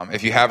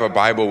If you have a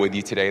Bible with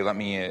you today, let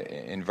me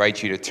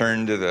invite you to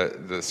turn to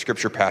the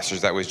scripture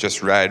passage that was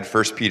just read,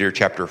 1 Peter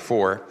chapter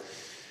 4.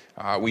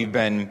 We've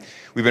been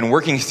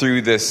working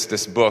through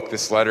this book,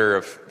 this letter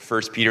of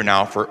 1 Peter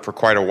now for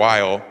quite a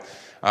while.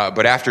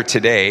 But after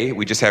today,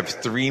 we just have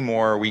 3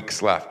 more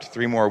weeks left,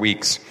 3 more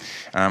weeks.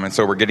 And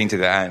so we're getting to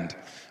the end.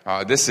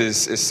 This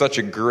is such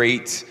a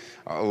great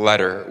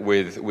letter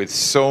with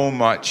so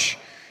much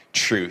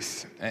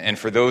truth. And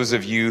for those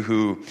of you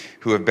who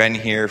have been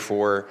here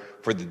for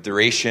the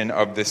duration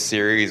of this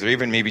series, or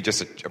even maybe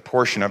just a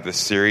portion of this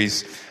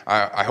series,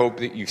 I hope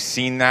that you've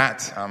seen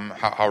that,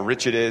 how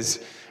rich it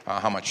is,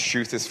 how much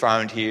truth is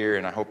found here,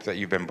 and I hope that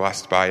you've been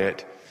blessed by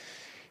it.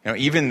 You know,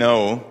 even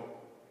though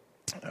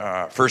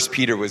 1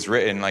 Peter was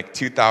written like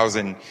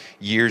 2,000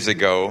 years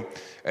ago,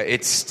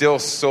 it's still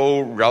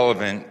so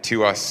relevant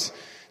to us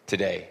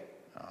today.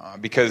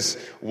 Because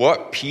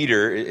what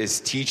Peter is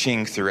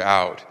teaching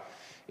throughout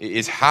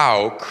is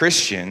how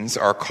Christians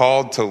are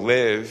called to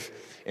live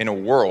in a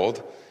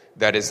world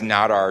that is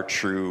not our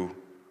true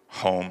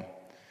home.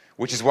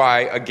 Which is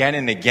why, again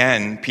and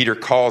again, Peter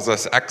calls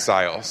us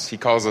exiles. He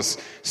calls us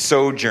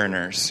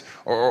sojourners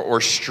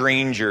or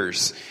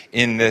strangers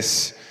in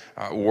this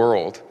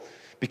world.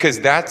 Because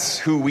that's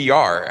who we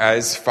are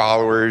as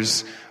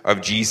followers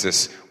of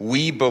Jesus.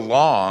 We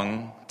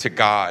belong to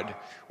God.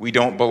 We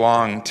don't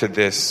belong to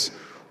this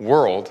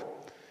world.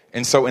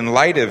 And so in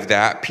light of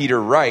that,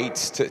 Peter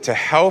writes to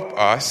help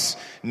us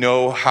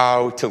know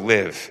how to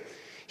live.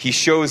 He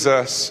shows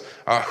us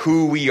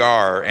who we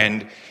are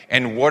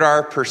and what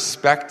our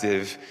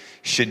perspective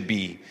should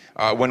be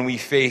when we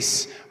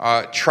face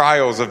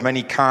trials of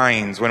many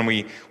kinds, when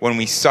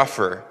we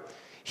suffer.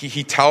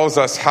 He tells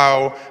us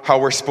how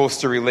we're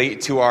supposed to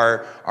relate to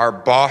our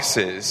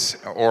bosses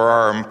or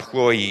our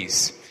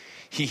employees.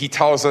 He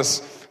tells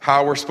us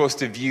how we're supposed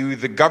to view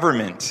the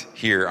government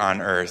here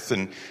on earth,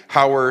 and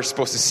how we're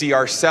supposed to see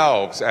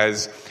ourselves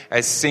as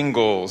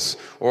singles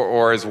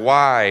or as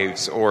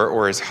wives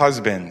or as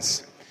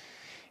husbands.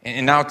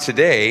 And now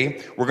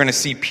today, we're going to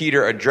see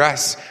Peter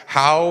address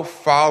how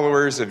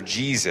followers of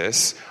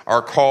Jesus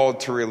are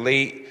called to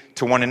relate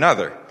to one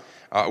another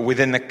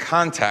within the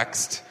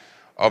context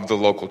of the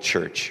local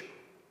church.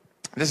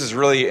 This is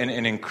really an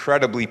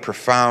incredibly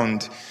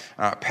profound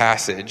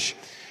passage,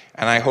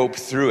 and I hope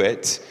through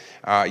it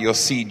you'll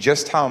see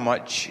just how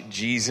much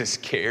Jesus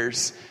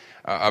cares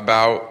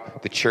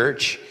about the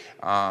church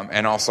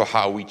and also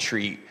how we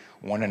treat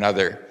one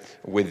another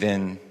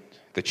within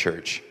the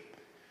church.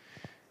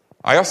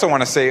 I also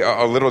want to say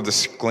a little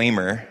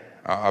disclaimer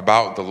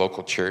about the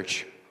local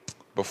church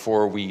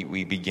before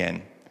we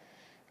begin.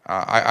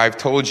 I've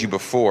told you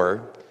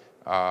before,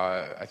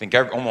 I think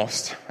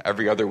almost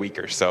every other week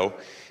or so,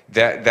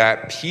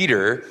 that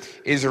Peter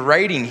is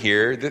writing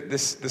here,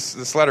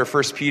 this letter,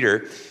 1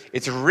 Peter,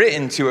 it's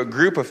written to a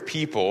group of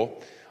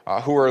people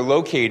who are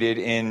located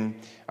in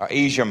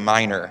Asia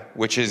Minor,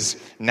 which is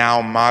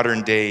now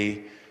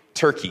modern-day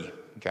Turkey.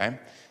 Okay, you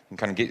can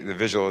kind of get the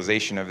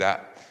visualization of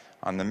that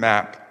on the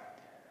map.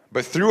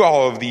 But through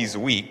all of these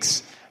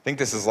weeks, I think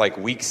this is like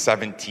week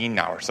 17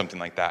 now or something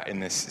like that in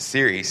this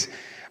series,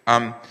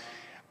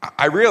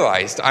 I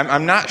realized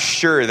I'm not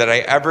sure that I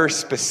ever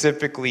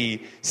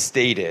specifically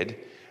stated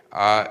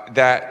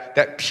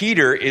that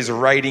Peter is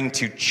writing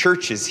to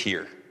churches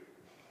here.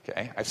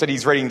 Okay, I've said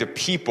he's writing to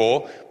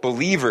people,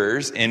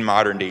 believers in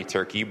modern-day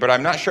Turkey, but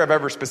I'm not sure I've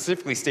ever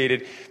specifically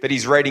stated that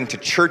he's writing to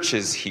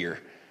churches here,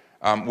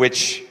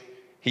 which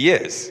he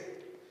is.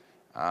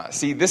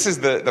 See, this is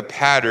the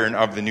pattern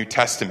of the New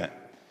Testament,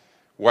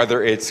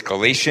 whether it's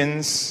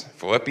Galatians,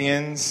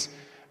 Philippians,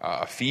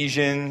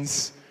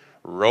 Ephesians,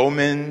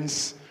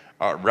 Romans,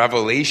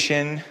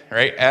 Revelation,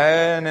 right?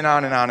 And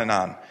on and on and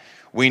on.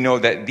 We know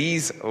that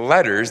these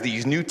letters,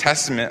 these New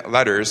Testament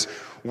letters,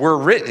 were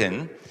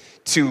written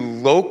to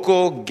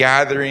local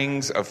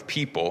gatherings of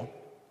people,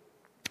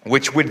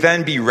 which would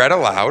then be read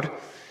aloud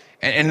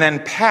and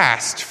then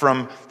passed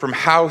from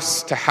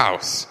house to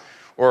house.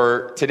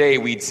 Or today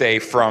we'd say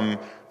from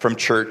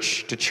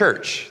church to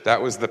church.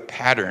 That was the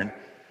pattern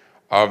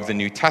of the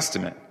New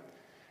Testament.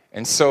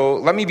 And so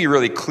let me be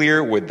really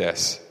clear with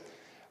this.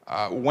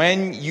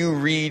 When you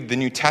read the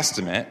New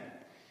Testament,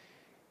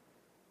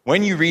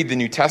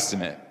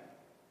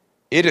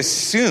 it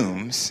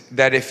assumes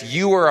that if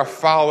you are a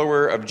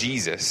follower of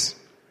Jesus,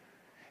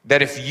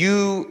 that if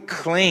you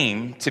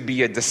claim to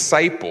be a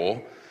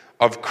disciple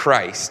of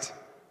Christ,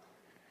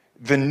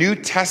 the New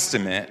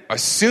Testament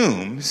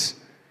assumes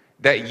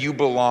that you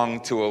belong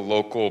to a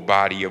local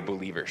body of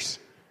believers,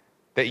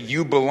 that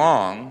you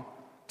belong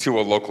to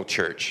a local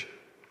church.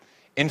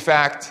 In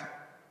fact,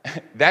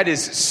 that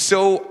is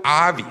so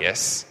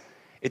obvious,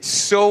 it's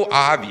so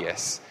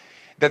obvious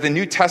that the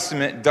New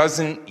Testament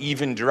doesn't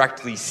even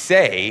directly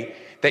say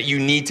that you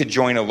need to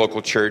join a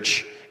local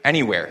church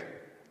anywhere.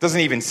 It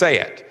doesn't even say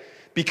it.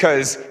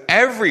 Because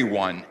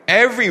everyone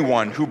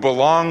who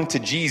belonged to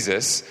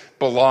Jesus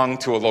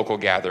belonged to a local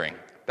gathering.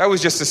 That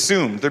was just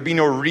assumed. There'd be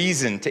no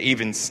reason to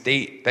even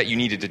state that you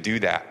needed to do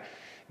that.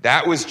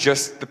 That was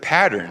just the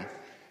pattern.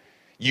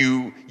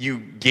 You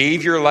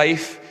gave your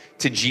life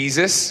to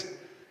Jesus.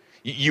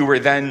 You were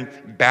then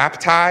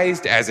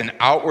baptized as an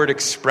outward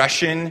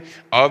expression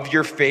of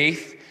your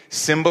faith,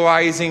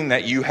 symbolizing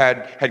that you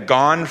had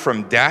gone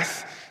from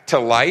death to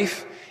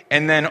life.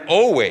 And then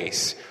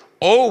always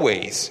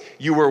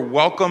you were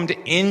welcomed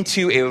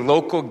into a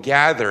local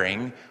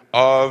gathering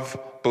of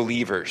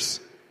believers.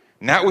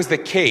 And that was the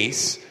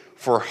case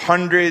for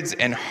hundreds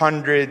and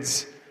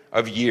hundreds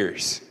of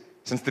years,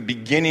 since the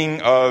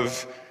beginning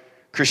of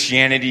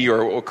Christianity,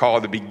 or what we'll call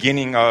the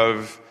beginning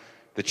of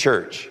the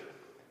church.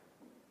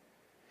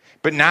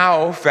 But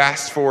now,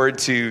 fast forward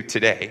to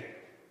today,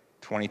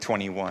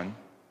 2021,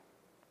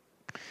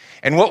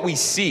 and what we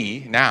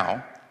see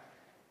now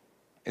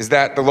is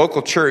that the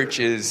local church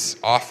is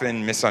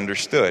often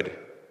misunderstood,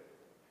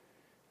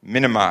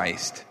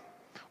 minimized,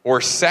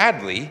 or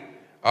sadly,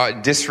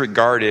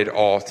 disregarded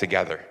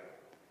altogether.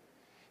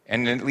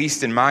 And at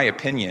least in my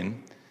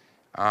opinion,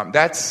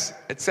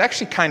 it's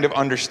actually kind of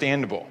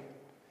understandable.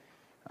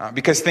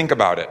 Because think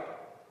about it.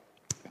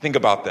 Think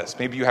about this.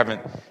 Maybe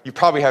you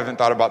probably haven't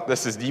thought about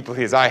this as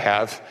deeply as I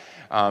have.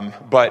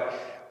 But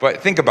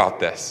think about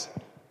this.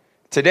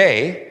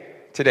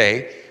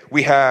 Today,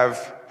 we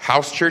have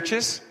house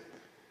churches,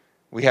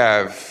 we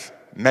have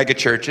mega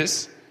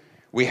churches,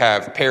 we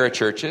have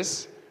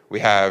parachurches, we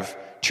have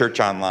church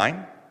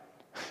online,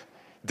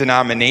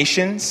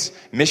 denominations,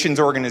 missions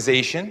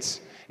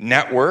organizations,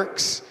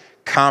 networks,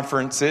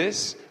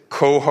 conferences,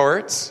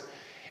 cohorts,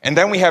 and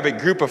then we have a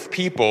group of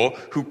people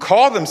who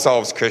call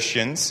themselves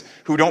Christians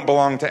who don't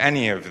belong to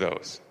any of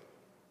those.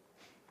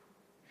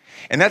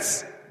 And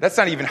that's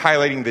not even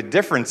highlighting the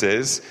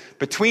differences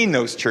between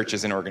those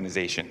churches and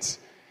organizations.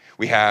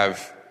 We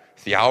have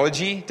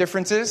theology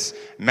differences,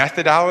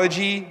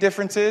 methodology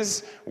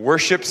differences,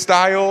 worship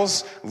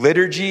styles,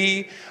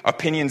 liturgy,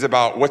 opinions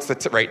about what's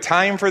the right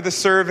time for the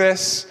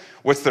service,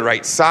 what's the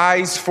right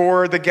size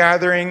for the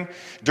gathering.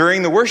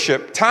 During the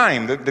worship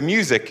time, the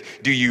music,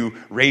 do you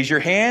raise your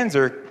hands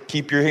or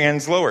keep your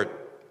hands lowered?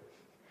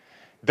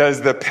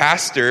 Does the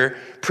pastor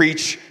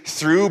preach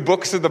through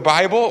books of the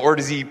Bible, or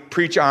does he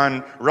preach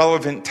on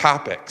relevant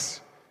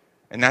topics?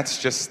 And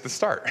that's just the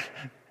start.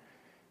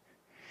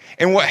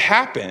 And what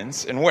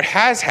happens, and what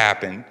has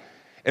happened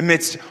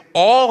amidst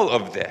all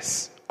of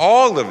this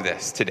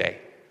today,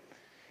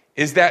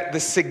 is that the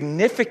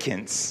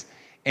significance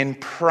and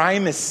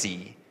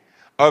primacy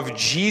of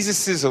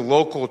Jesus'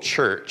 local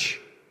church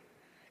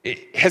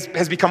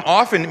has become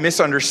often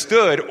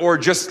misunderstood or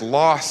just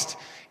lost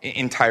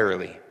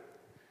entirely.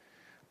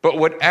 But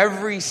what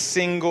every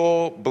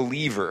single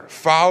believer,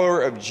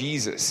 follower of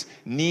Jesus,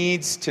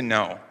 needs to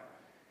know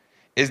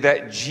is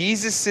that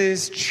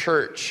Jesus'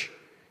 church,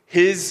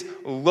 his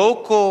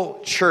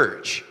local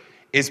church,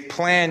 is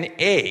plan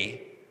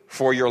A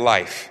for your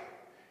life.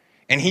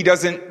 And he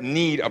doesn't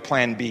need a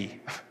plan B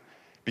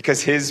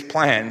because his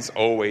plans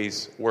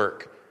always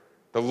work.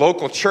 The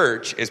local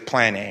church is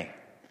plan A.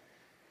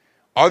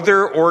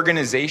 Other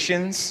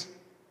organizations,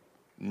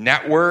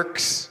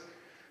 networks,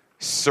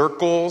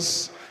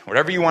 circles,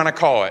 whatever you want to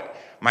call it,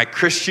 my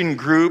Christian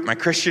group, my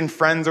Christian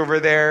friends over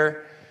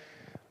there,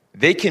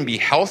 they can be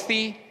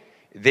healthy,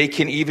 they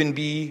can even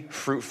be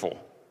fruitful.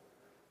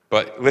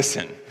 But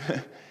listen,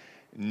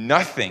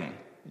 nothing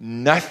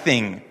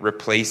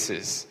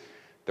replaces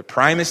the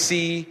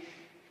primacy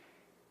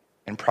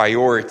and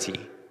priority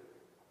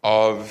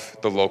of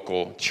the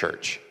local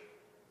church.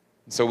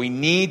 So we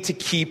need to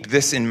keep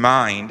this in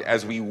mind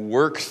as we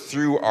work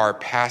through our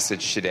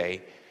passage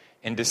today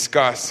and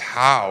discuss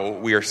how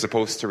we are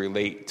supposed to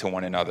relate to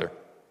one another.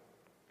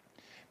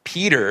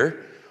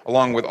 Peter,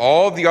 along with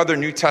all the other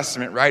New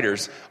Testament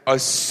writers,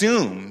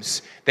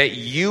 assumes that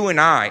you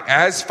and I,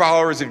 as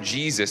followers of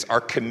Jesus,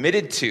 are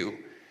committed to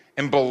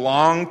and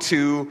belong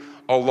to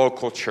a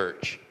local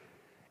church.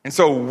 And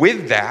so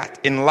with that,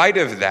 in light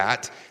of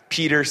that,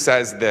 Peter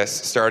says this,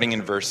 starting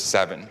in verse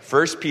 7.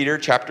 1 Peter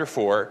chapter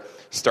 4,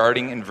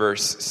 starting in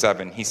verse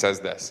 7, he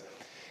says this: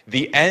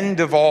 "The end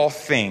of all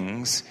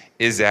things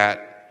is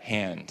at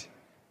hand."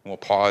 We'll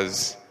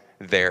pause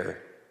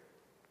there.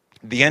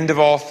 The end of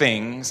all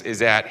things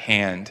is at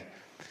hand.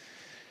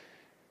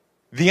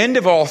 The end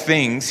of all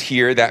things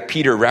here that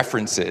Peter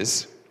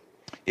references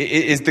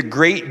is the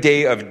great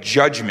day of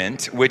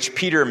judgment, which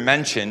Peter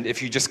mentioned.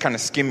 If you just kind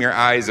of skim your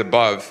eyes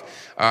above,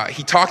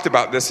 he talked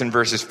about this in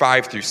verses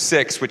 5 through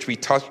 6, which we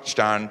touched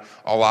on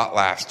a lot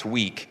last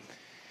week.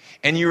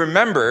 And you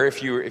remember,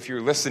 if you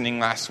were listening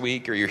last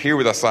week or you're here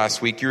with us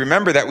last week, you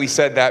remember that we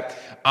said that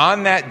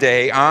on that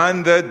day,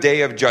 on the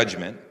day of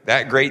judgment,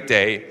 that great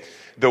day,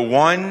 the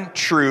one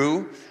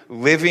true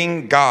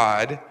living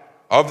God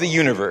of the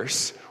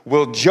universe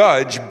will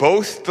judge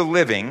both the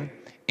living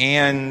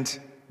and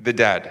the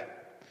dead.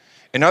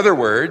 In other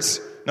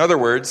words,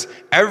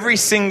 every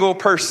single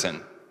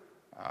person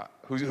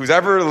who's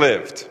ever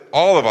lived,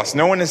 all of us,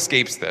 no one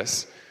escapes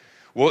this,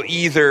 will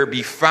either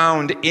be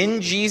found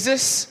in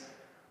Jesus,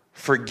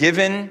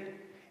 forgiven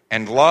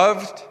and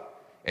loved,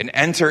 and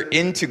enter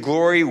into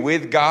glory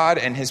with God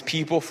and his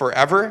people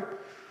forever,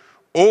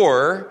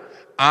 or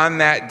on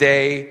that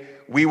day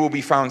we will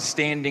be found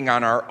standing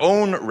on our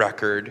own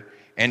record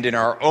and in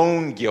our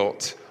own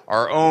guilt,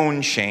 our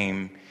own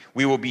shame,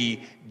 we will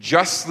be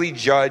justly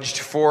judged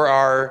for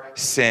our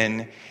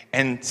sin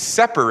and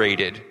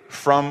separated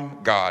from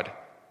God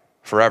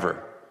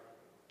forever.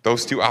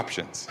 Those two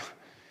options.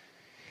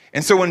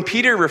 And so when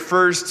Peter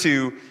refers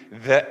to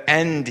the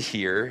end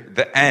here,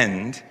 the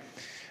end,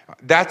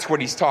 that's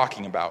what he's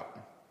talking about.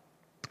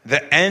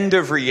 The end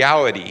of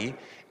reality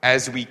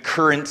as we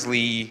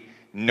currently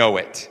know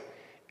it,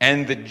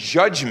 and the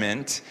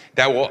judgment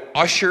that will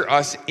usher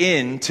us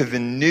into the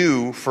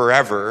new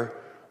forever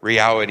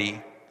reality.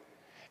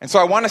 And so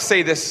I want to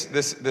say this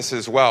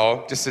as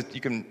well, just so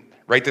you can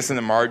write this in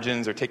the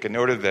margins or take a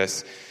note of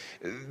this.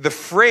 The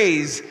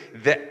phrase,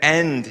 the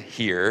end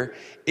here,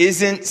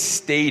 isn't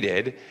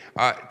stated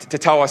to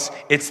tell us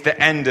it's the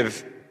end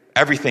of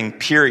everything,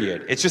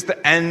 period. It's just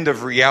the end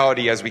of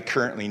reality as we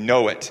currently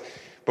know it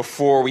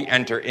before we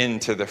enter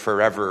into the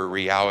forever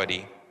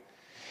reality.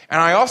 And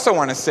I also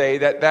want to say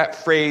that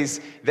phrase,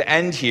 the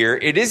end here,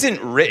 it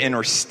isn't written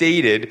or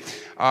stated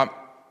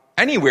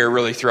anywhere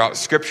really throughout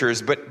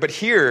scriptures, but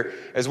here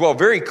as well,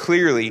 very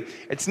clearly,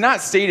 it's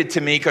not stated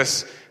to make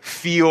us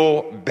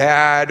feel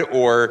bad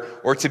or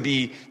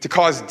to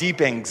cause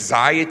deep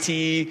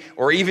anxiety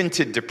or even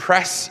to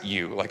depress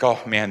you, like, oh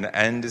man, the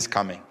end is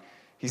coming.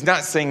 He's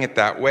not saying it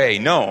that way.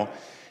 No,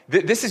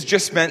 this is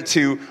just meant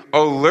to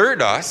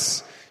alert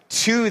us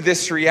to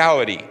this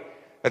reality,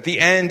 that the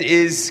end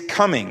is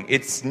coming,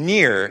 it's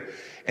near.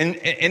 And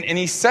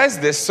he says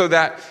this so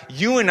that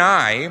you and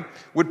I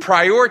would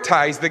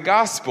prioritize the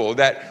gospel,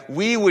 that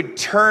we would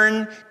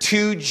turn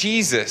to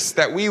Jesus,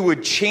 that we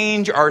would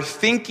change our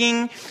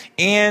thinking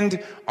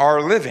and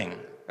our living.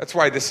 That's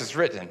why this is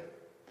written.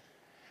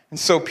 And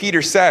so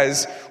Peter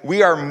says,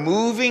 we are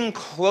moving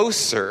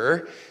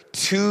closer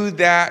to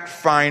that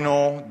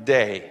final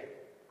day.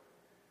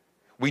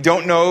 We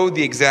don't know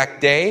the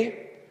exact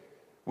day.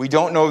 We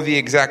don't know the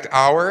exact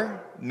hour.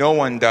 No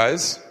one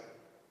does.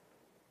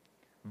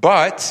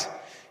 But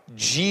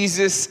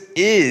Jesus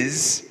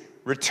is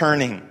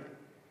returning.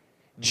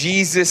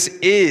 Jesus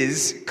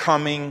is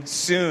coming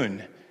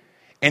soon.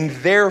 And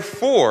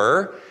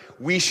therefore,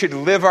 we should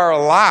live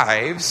our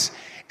lives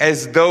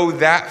as though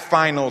that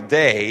final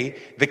day,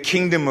 the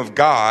kingdom of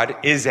God,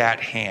 is at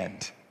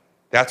hand.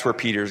 That's where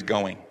Peter's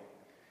going.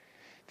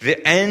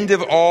 The end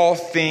of all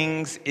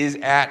things is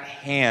at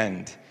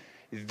hand.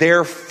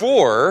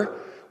 Therefore,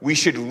 we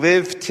should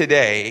live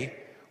today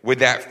with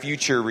that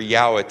future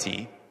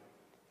reality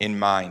in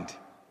mind.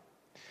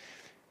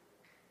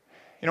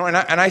 You know, and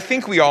I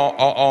think we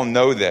all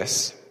know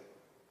this.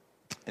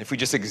 If we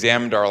just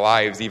examined our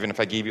lives, even if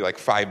I gave you like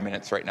 5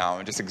 minutes right now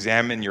and just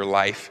examine your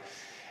life,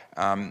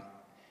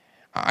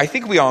 I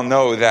think we all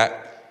know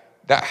that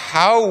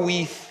how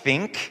we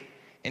think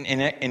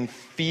and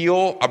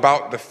feel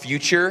about the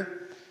future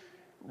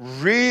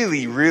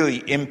really, really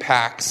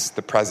impacts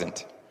the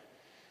present.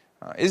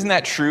 Isn't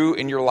that true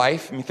in your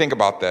life? I mean, think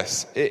about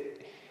this.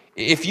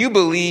 If you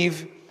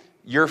believe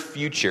your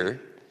future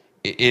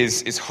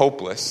is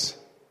hopeless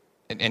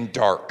and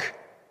dark,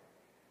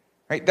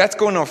 right? That's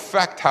going to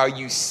affect how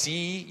you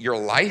see your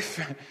life,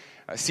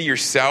 see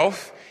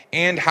yourself,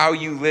 and how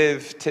you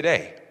live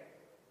today.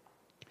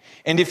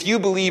 And if you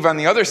believe on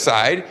the other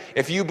side,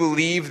 if you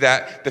believe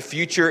that the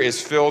future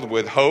is filled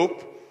with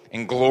hope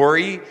and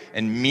glory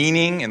and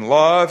meaning and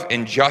love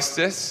and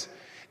justice,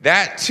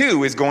 that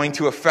too is going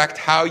to affect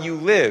how you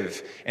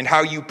live and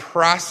how you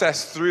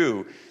process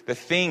through the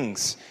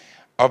things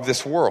of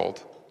this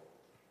world.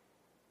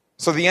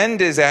 So the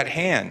end is at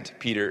hand,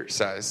 Peter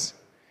says.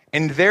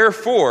 And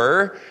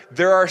therefore,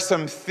 there are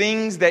some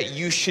things that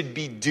you should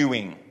be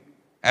doing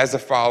as a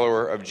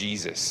follower of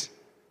Jesus.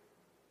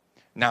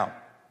 Now,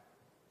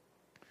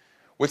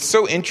 what's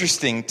so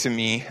interesting to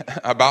me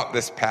about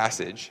this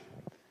passage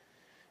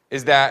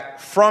is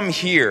that from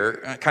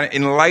here, kind of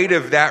in light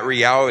of that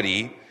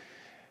reality,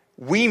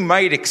 we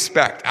might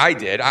expect,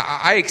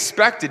 I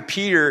expected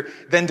Peter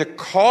then to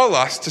call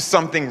us to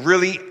something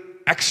really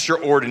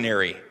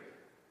extraordinary.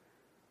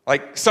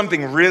 Like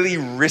something really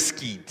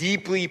risky,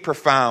 deeply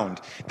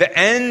profound. The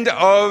end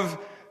of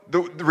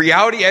the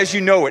reality as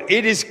you know it.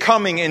 It is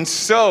coming, and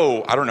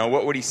so, I don't know,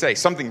 what would he say?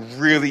 Something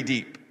really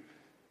deep,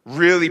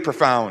 really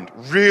profound,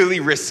 really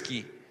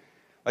risky.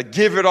 Like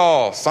give it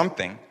all,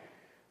 something.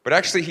 But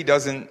actually he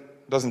doesn't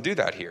do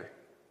that here.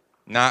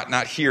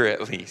 Not here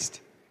at least.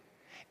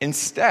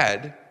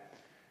 Instead,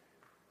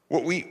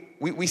 what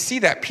we see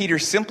that Peter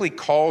simply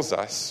calls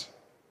us,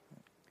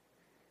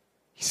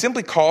 he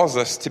simply calls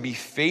us to be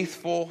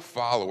faithful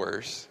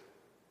followers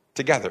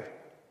together.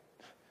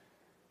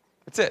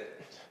 That's it.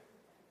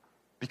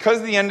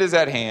 Because the end is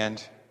at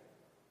hand,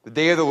 the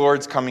day of the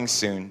Lord's coming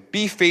soon,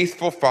 be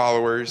faithful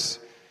followers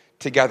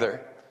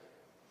together.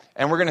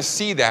 And we're going to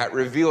see that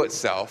reveal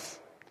itself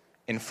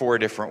in 4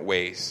 different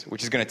ways,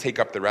 which is going to take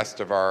up the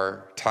rest of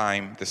our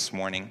time this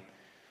morning.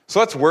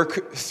 So let's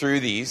work through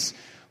these.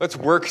 Let's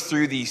work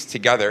through these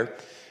together.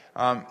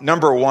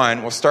 Number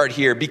 1, we'll start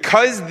here.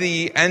 Because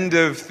the end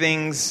of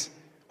things,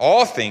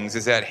 all things,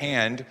 is at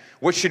hand,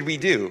 what should we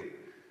do?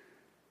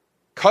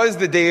 Because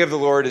the day of the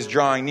Lord is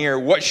drawing near,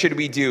 what should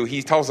we do?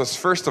 He tells us,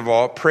 first of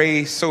all,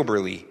 pray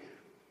soberly.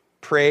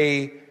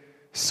 Pray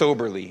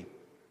soberly.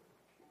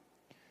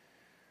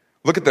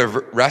 Look at the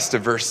rest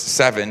of verse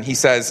 7. He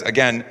says,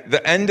 again,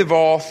 the end of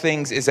all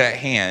things is at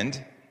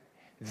hand.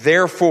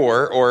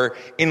 Therefore, or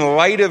in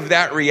light of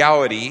that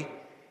reality,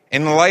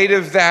 in light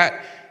of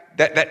that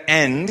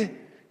end,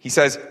 he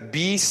says,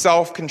 be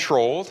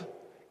self-controlled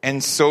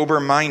and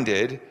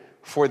sober-minded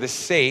for the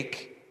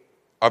sake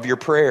of your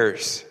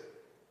prayers.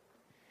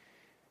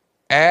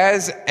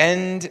 As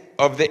end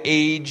of the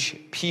age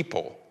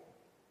people,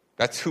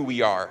 that's who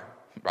we are,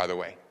 by the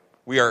way.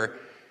 We are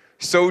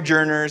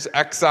sojourners,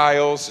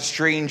 exiles,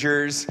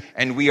 strangers,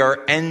 and we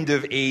are end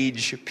of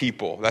age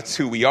people. That's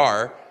who we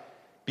are.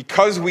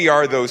 Because we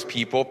are those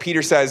people,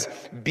 Peter says,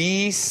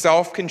 be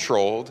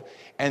self-controlled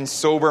and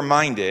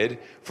sober-minded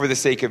for the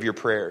sake of your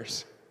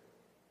prayers.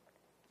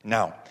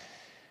 Now,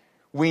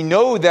 we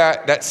know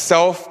that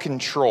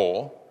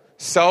self-control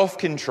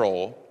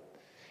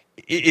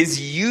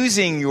is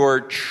using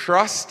your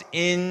trust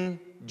in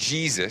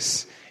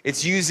Jesus.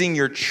 It's using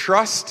your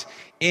trust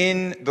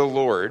in the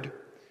Lord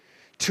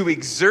to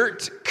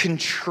exert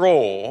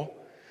control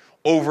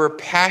over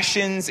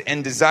passions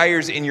and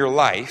desires in your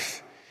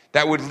life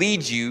that would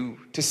lead you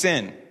to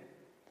sin.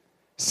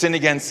 Sin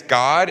against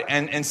God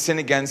and sin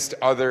against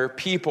other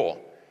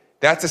people.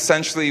 That's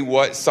essentially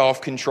what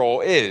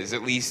self-control is,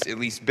 at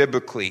least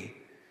biblically.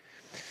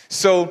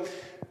 So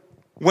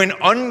when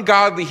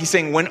ungodly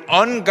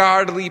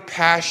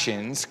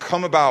passions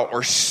come about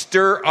or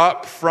stir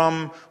up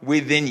from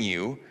within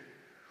you,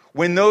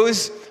 when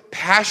those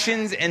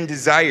passions and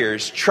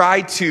desires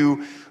try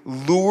to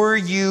lure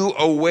you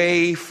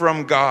away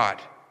from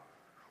God,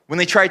 when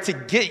they try to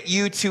get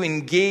you to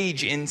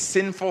engage in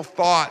sinful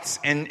thoughts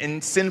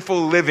and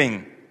sinful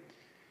living,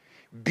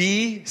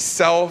 be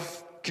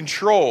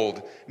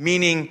self-controlled,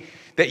 meaning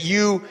that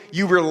you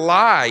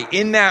rely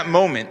in that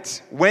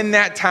moment, when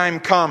that time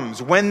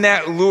comes, when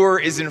that lure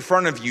is in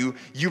front of you,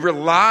 you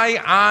rely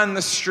on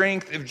the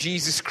strength of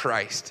Jesus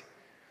Christ.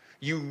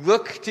 You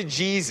look to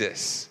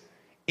Jesus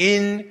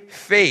in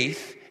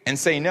faith and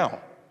say no.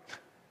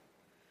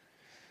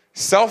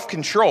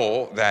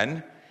 Self-control,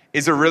 then,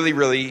 is a really,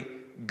 really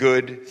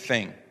good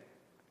thing.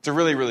 It's a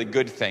really, really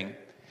good thing.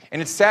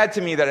 And it's sad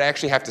to me that I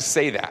actually have to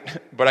say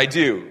that, but I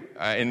do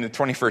in the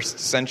 21st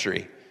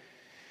century.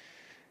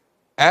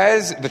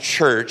 As the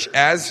church,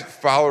 as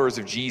followers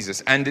of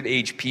Jesus,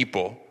 end-of-age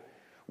people,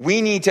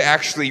 we need to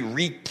actually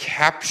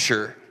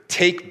recapture,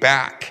 take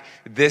back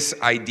this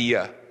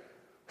idea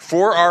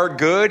for our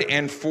good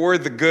and for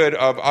the good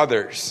of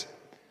others.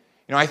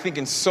 You know, I think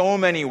in so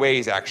many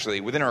ways,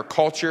 actually, within our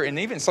culture and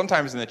even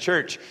sometimes in the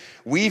church,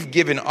 we've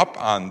given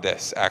up on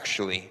this,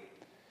 actually.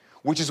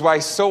 Which is why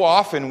so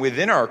often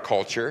within our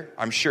culture,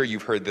 I'm sure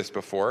you've heard this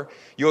before,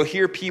 you'll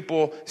hear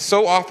people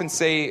so often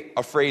say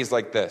a phrase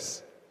like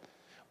this: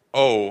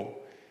 oh,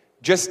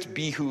 just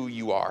be who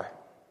you are.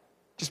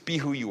 Just be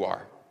who you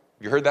are.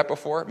 You heard that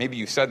before? Maybe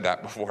you said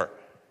that before.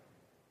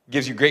 It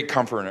gives you great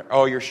comfort.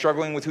 Oh, you're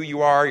struggling with who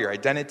you are, your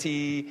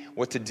identity,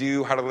 what to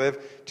do, how to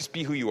live. Just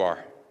be who you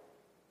are.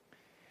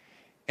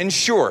 And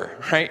sure,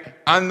 right?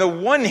 On the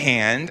one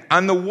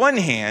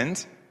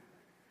hand,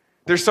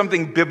 there's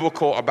something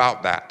biblical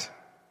about that.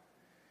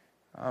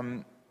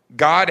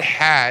 God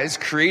has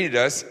created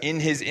us in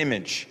his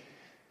image.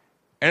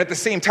 And at the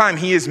same time,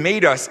 he has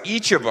made us,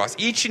 each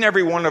and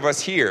every one of us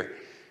here,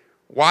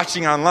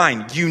 watching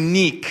online,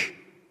 unique,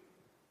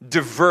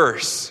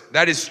 diverse.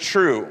 That is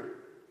true.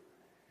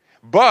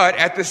 But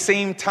at the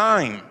same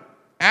time,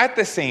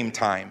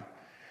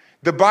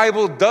 the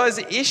Bible does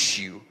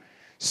issue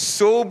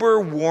sober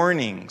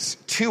warnings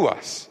to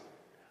us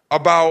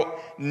about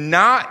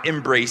not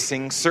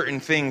embracing certain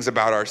things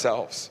about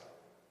ourselves.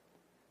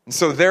 And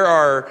so there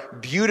are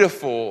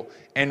beautiful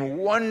and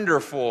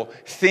wonderful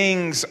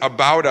things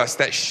about us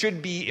that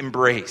should be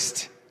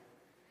embraced.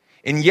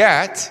 And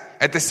yet,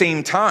 at the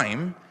same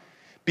time,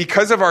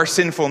 because of our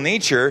sinful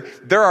nature,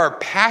 there are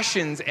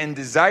passions and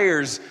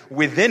desires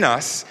within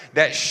us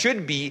that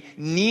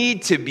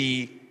need to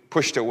be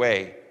pushed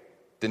away,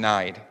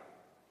 denied.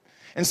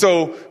 And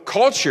so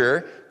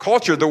culture,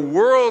 the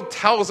world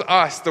tells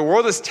us, the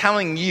world is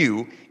telling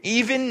you,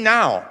 even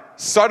now,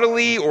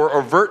 subtly or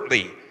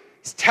overtly,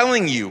 it's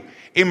telling you,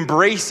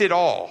 embrace it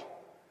all.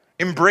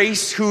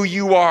 Embrace who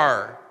you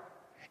are.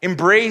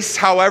 Embrace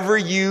however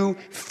you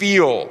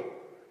feel.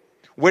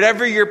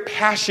 Whatever your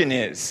passion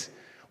is,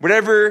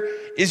 whatever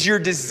is your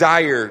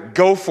desire,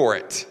 go for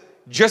it.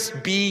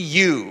 Just be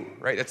you,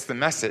 right? That's the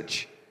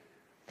message.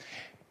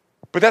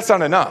 But that's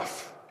not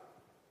enough.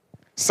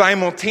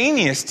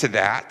 Simultaneous to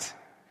that,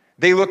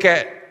 they look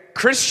at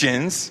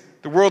Christians,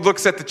 the world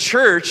looks at the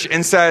church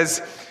and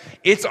says,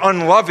 it's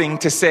unloving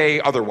to say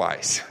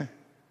otherwise.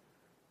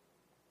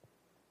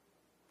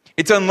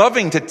 It's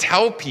unloving to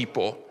tell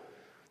people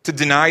to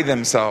deny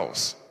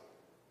themselves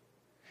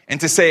and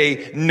to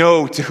say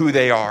no to who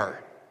they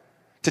are.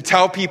 To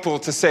tell people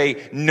to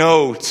say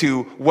no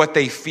to what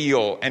they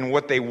feel and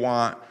what they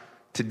want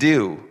to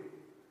do.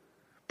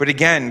 But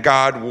again,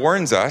 God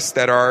warns us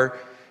that our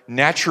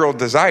natural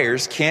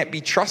desires can't be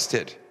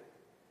trusted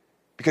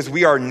because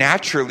we are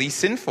naturally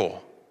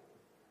sinful.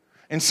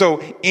 And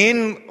so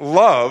in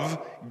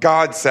love,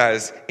 God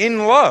says,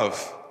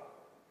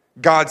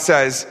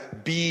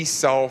 be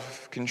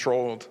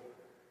self-controlled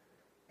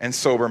and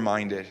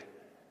sober-minded.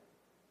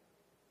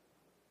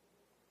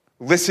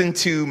 Listen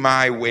to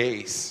my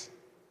ways.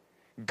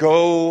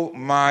 Go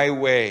my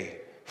way.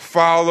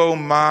 Follow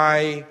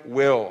my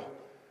will.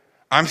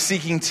 I'm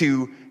seeking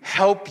to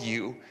help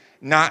you,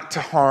 not to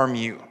harm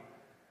you.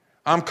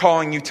 I'm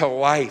calling you to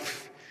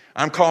life.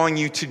 I'm calling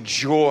you to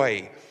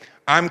joy.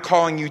 I'm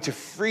calling you to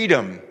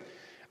freedom.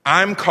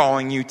 I'm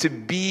calling you to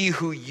be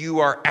who you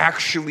are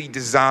actually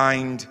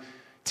designed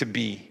to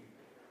be.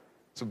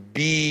 So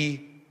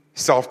be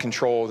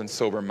self-controlled and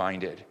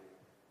sober-minded.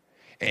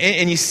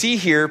 And you see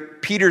here,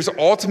 Peter's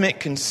ultimate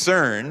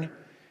concern,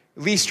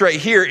 at least right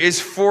here, is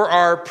for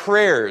our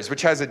prayers,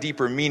 which has a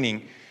deeper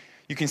meaning.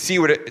 You can see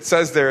what it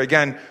says there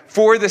again.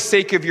 For the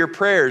sake of your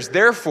prayers,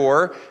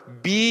 therefore,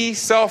 be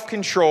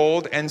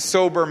self-controlled and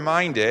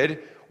sober-minded.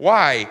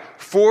 Why?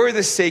 For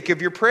the sake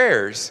of your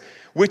prayers.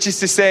 Which is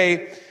to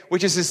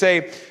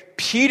say,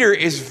 Peter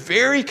is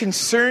very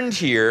concerned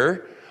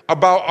here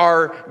about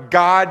our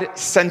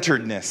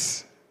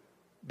God-centeredness.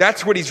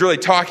 That's what he's really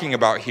talking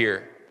about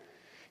here.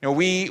 You know,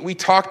 we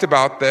talked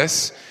about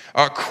this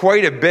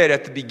quite a bit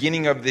at the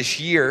beginning of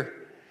this year.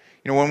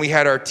 You know, when we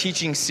had our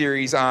teaching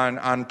series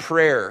on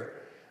prayer.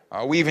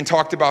 We even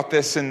talked about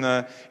this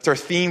it's our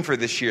theme for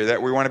this year,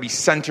 that we want to be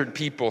centered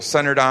people,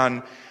 centered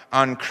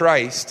on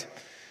Christ.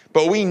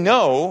 But we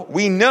know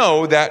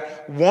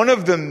that one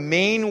of the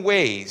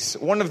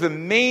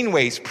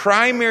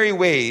primary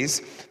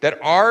ways that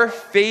our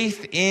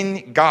faith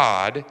in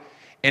God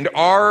and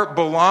our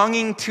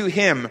belonging to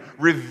Him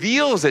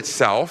reveals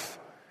itself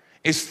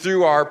is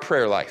through our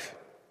prayer life.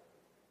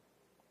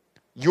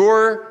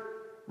 Your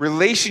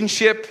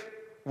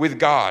relationship with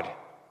God,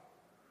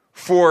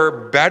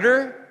 for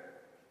better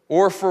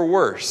or for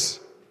worse,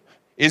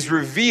 is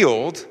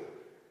revealed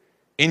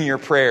in your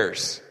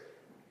prayers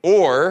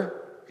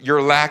or your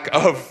lack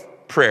of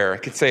prayer. I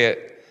could say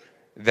it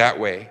that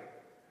way.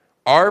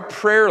 Our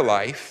prayer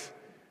life,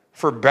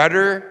 for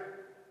better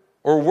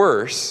or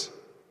worse,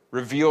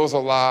 reveals a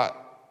lot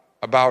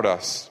about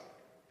us.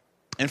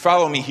 And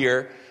follow me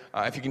here,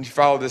 if you can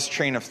follow this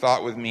train of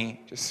thought with me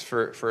just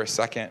for a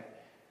second.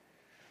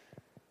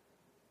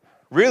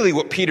 Really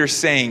what Peter's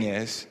saying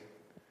is,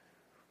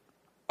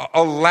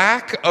 a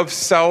lack of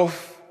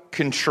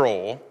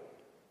self-control,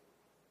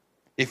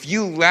 if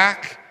you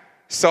lack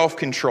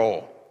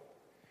self-control,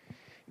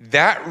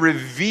 that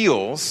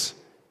reveals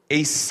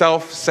a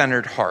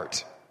self-centered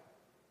heart.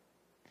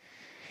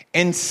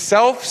 And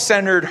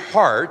self-centered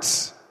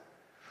hearts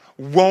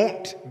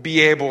won't be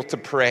able to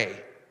pray,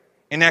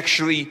 and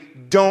actually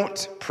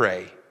don't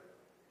pray.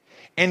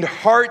 And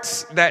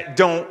hearts that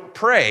don't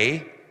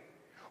pray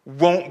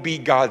won't be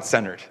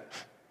God-centered.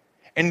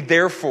 And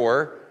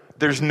therefore,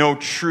 there's no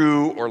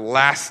true or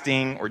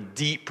lasting or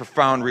deep,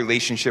 profound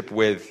relationship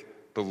with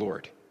the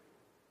Lord.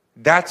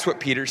 That's what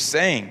Peter's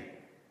saying.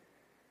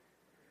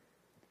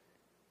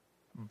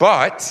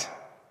 But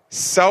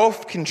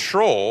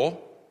self-control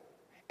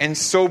and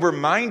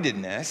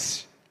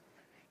sober-mindedness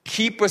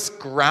keep us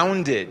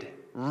grounded,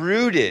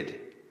 rooted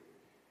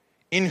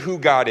in who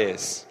God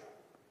is,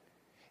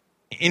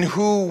 in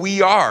who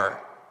we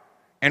are,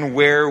 and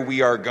where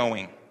we are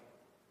going.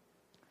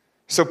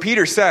 So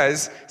Peter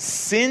says,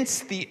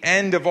 since the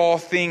end of all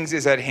things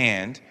is at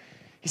hand,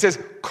 he says,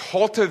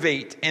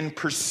 cultivate and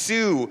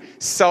pursue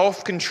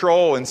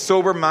self-control and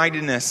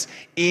sober-mindedness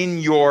in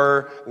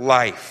your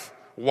life.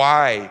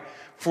 Why?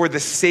 For the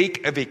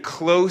sake of a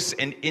close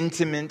and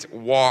intimate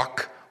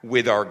walk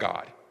with our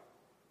God.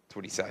 That's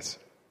what he says.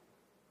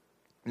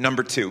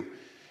 Number two,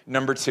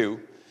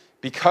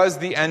 because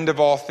the end of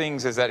all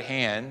things is at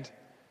hand,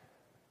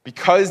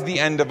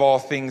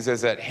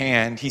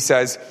 he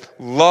says,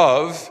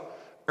 love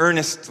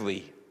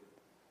earnestly.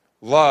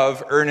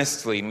 Love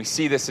earnestly. And we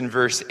see this in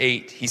verse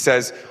 8. He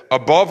says,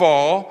 above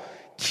all,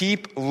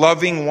 keep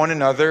loving one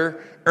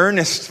another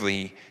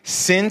earnestly,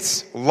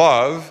 since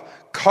love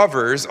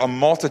covers a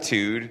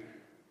multitude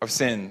of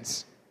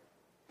sins.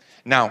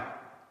 Now,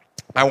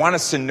 I want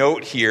us to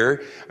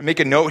make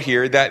a note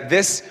here that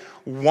this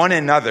one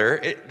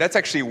another, that's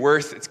actually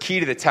it's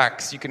key to the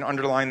text. You can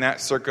underline that,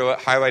 circle it,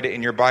 highlight it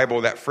in your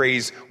Bible, that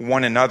phrase,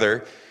 one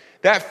another.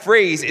 That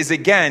phrase is,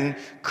 again,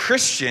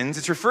 Christians.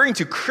 It's referring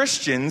to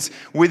Christians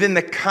within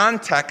the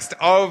context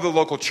of the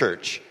local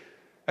church.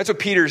 That's what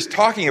Peter's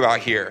talking about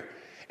here.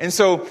 And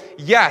so,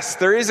 yes,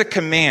 there is a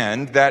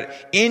command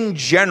that, in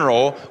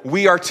general,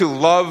 we are to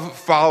love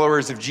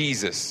followers of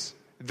Jesus,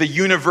 the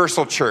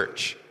universal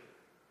church.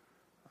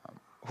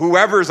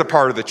 Whoever is a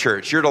part of the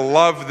church, you're to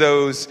love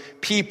those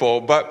people.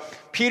 But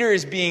Peter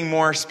is being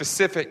more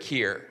specific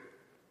here.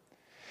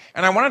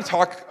 And I want to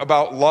talk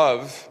about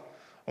love.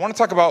 I want to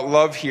talk about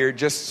love here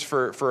just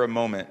for a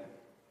moment.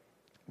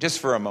 Just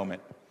for a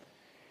moment.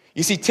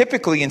 You see,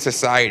 typically in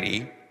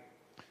society,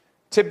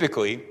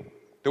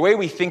 the way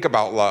we think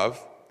about love,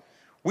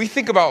 we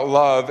think about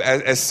love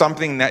as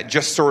something that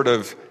just sort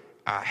of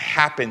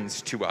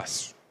happens to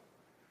us.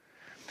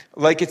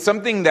 Like it's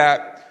something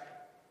that,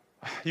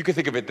 you can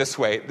think of it this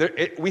way.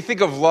 We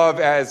think of love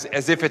as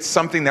if it's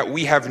something that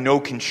we have no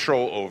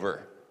control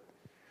over.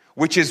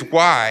 Which is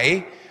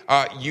why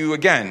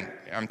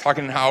I'm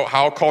talking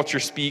how culture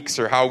speaks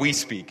or how we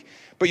speak.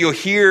 But you'll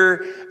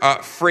hear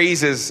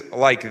phrases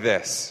like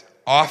this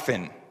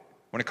often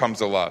when it comes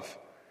to love.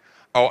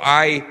 Oh,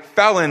 I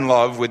fell in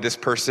love with this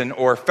person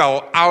or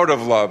fell out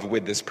of love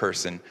with this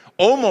person.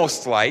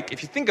 Almost like,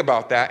 if you think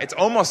about that, it's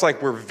almost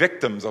like we're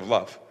victims of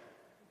love.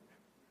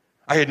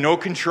 I had no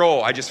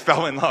control. I just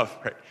fell in love.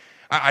 Right?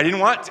 I didn't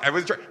want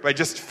to. But I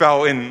just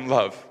fell in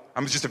love.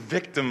 I was just a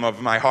victim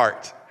of my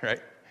heart.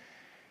 Right?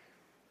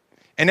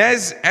 And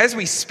as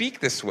we speak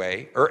this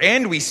way,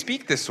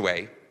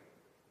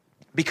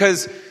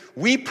 because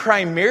we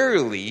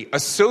primarily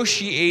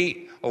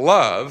associate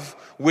love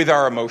with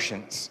our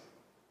emotions.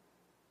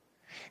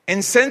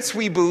 And since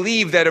we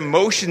believe that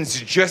emotions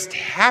just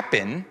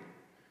happen,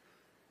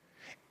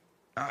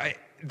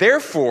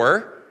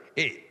 therefore,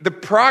 the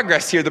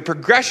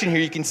progression here,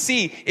 you can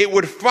see, it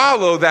would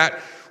follow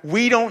that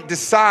we don't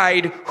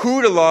decide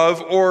who to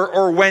love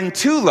or when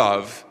to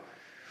love,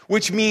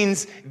 which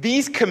means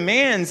these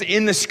commands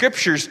in the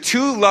scriptures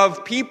to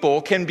love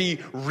people can be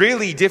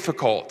really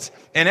difficult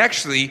and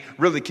actually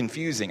really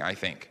confusing, I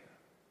think.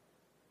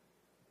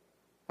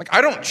 Like,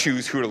 I don't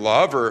choose who to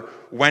love or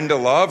when to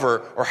love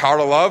or how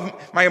to love.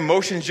 My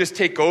emotions just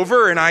take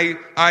over and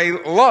I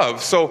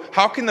love. So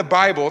how can the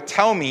Bible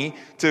tell me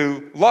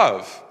to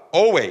love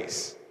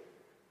always?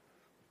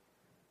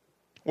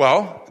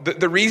 Well,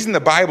 the reason the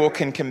Bible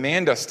can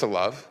command us to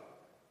love,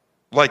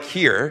 like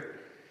here,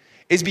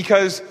 is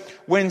because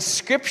when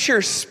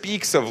Scripture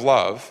speaks of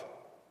love,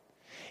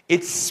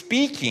 it's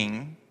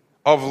speaking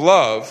of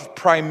love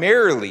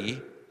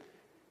primarily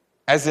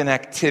as an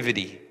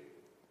activity,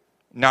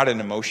 not an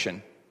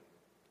emotion.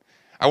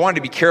 I wanted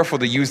to be careful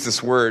to use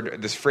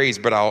this phrase,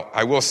 but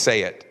I will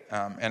say it.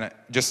 And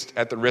just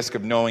at the risk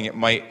of knowing it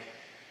might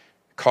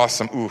cause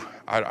some,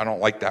 I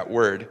don't like that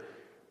word.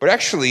 But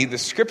actually, the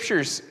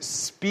scriptures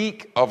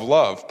speak of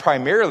love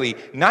primarily,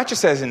 not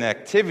just as an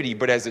activity,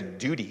 but as a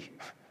duty.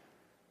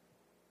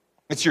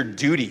 It's your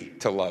duty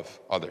to love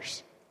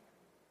others.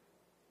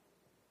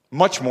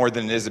 Much more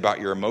than it is about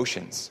your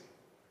emotions.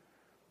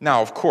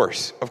 Now, of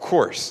course,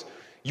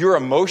 your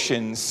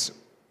emotions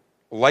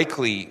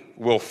likely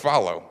will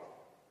follow.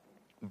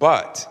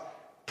 But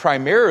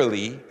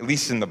primarily, at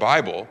least in the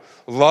Bible,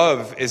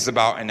 love is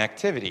about an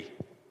activity.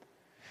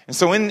 And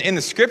so in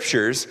the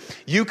scriptures,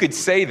 you could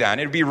say that,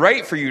 and it would be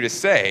right for you to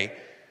say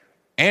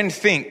and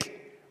think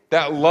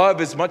that love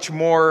is much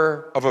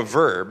more of a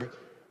verb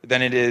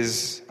than it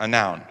is a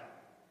noun.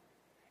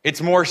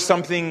 It's more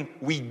something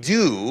we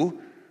do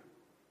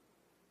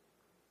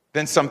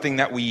than something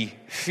that we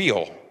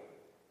feel.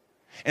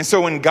 And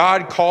so when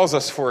God calls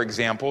us, for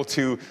example,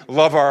 to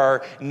love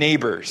our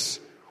neighbors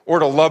or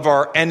to love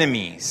our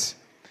enemies,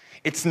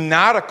 it's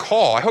not a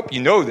call, I hope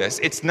you know this,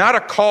 it's not a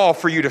call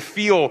for you to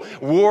feel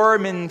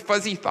warm and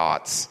fuzzy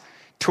thoughts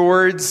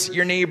towards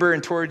your neighbor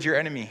and towards your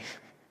enemy.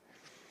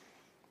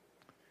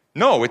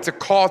 No, it's a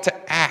call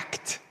to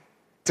act.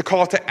 It's a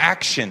call to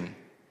action.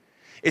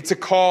 It's a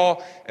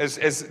call,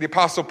 as the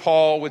Apostle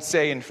Paul would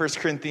say in 1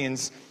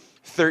 Corinthians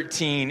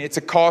 13, it's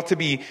a call to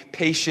be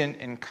patient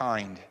and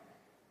kind.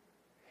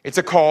 It's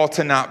a call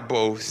to not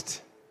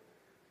boast.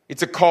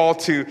 It's a call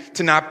to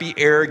not be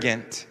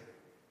arrogant.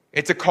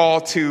 It's a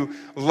call to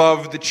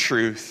love the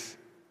truth.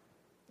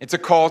 It's a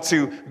call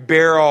to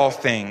bear all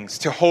things,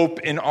 to hope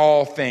in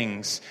all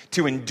things,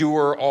 to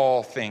endure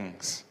all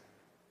things.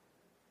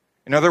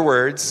 In other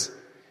words,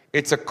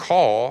 it's a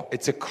call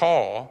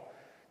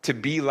to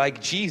be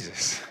like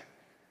Jesus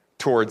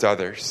towards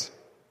others.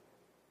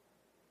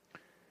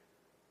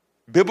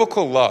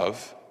 Biblical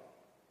love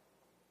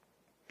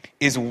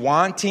is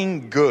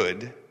wanting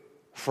good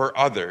for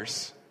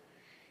others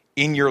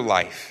in your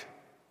life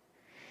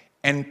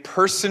and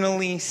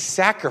personally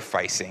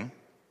sacrificing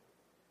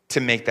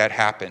to make that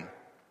happen,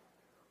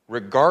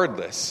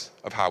 regardless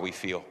of how we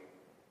feel.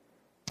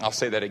 I'll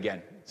say that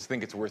again. I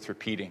think it's worth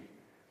repeating.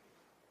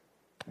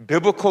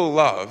 Biblical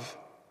love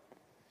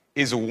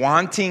is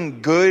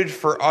wanting good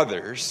for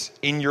others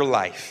in your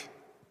life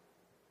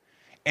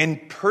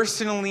and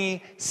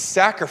personally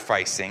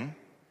sacrificing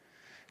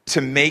to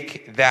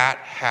make that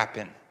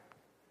happen,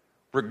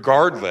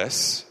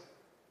 regardless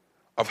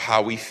of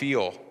how we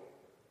feel.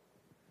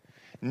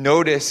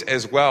 Notice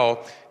as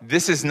well,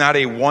 this is not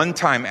a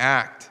one-time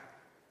act,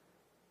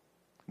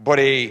 but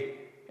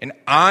an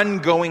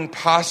ongoing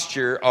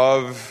posture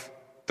of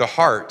the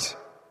heart,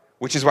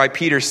 which is why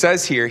Peter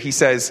says here, he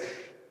says,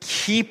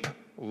 keep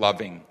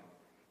loving,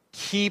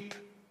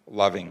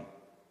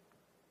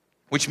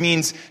 which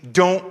means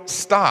don't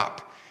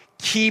stop.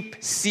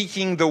 Keep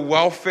seeking the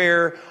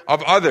welfare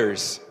of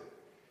others.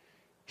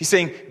 He's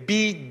saying,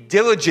 be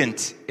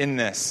diligent in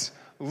this.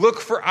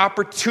 Look for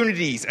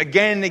opportunities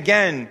again and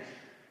again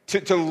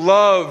to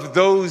love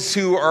those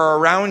who are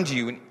around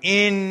you and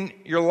in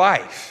your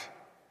life.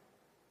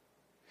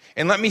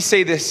 And let me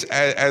say this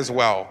as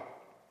well.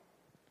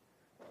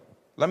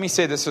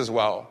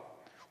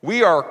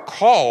 We are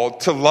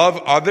called to love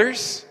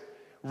others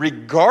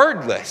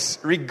regardless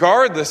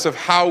of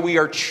how we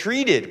are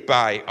treated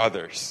by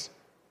others.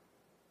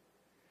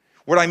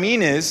 What I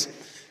mean is,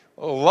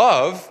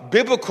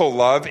 biblical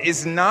love,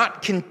 is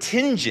not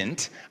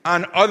contingent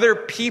on other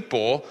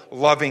people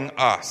loving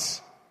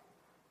us.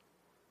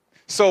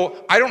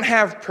 So I don't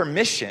have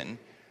permission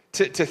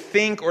to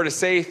think or to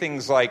say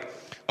things like,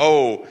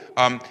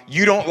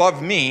 you don't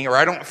love me, or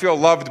I don't feel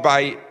loved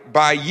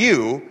by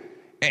you,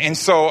 and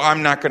so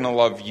I'm not going to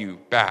love you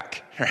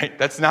back, right?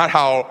 That's not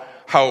how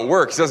it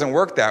works. It doesn't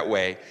work that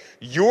way.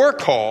 Your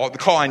call, the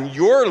call on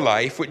your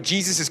life, what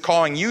Jesus is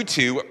calling you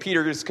to, what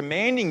Peter is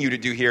commanding you to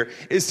do here,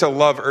 is to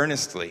love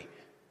earnestly.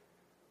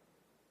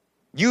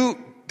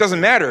 Doesn't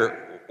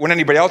matter what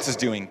anybody else is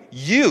doing.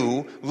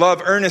 You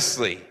love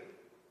earnestly.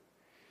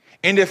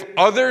 And if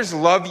others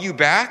love you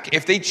back,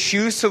 if they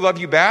choose to love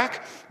you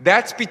back,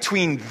 that's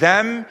between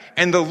them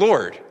and the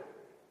Lord.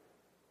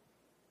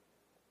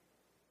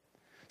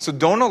 So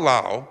don't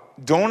allow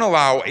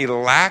a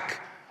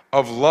lack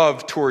of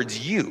love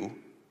towards you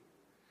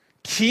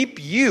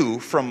keep you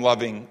from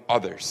loving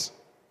others.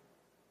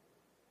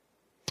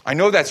 I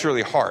know that's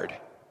really hard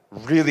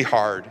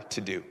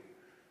to do.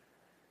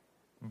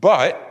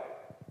 But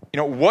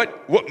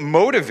what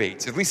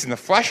motivates, at least in the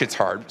flesh it's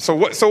hard. So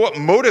what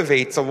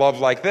motivates a love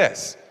like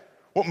this?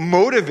 What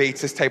motivates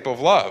this type of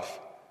love?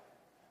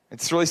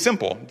 It's really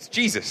simple. It's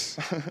Jesus.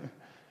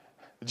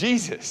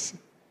 Jesus.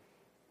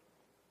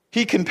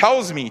 He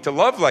compels me to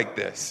love like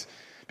this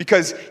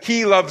because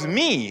he loves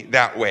me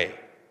that way,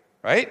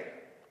 right?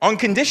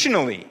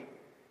 Unconditionally.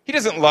 He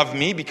doesn't love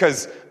me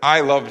because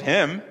I loved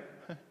him.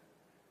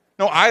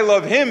 No, I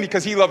love him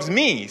because he loves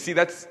me. See,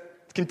 that's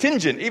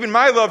contingent. Even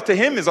my love to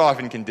him is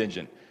often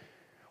contingent.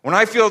 When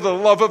I feel the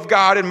love of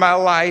God in my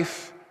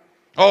life,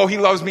 he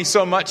loves me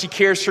so much, he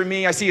cares for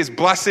me, I see his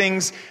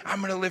blessings, I'm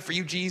going to live for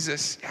you,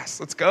 Jesus. Yes,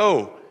 let's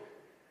go.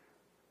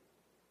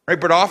 Right?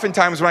 But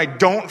oftentimes when I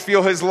don't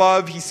feel his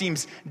love, he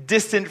seems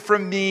distant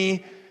from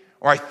me,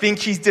 or I think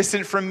he's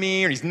distant from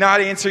me, or he's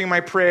not answering my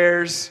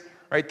prayers.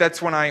 Right?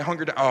 That's when I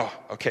hunger to,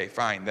 okay,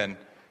 fine, then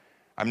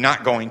I'm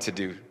not going to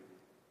do.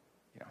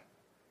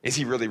 Is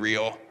he really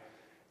real?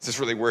 Is this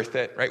really worth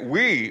it? Right?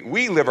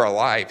 We live our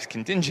lives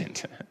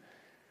contingent.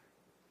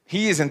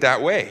 He isn't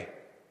that way.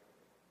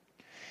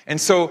 And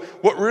so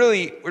what's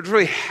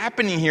really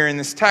happening here in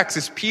this text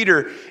is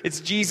it's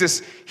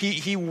Jesus,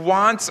 he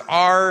wants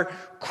our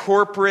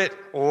corporate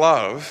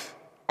love,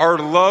 our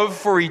love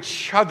for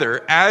each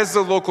other as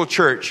the local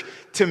church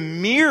to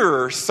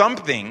mirror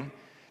something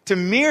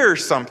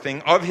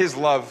of his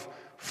love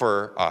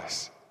for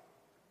us.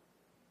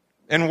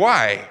 And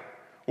why?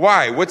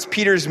 Why? What's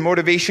Peter's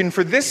motivation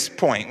for this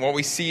point? Well,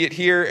 we see it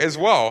here as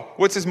well.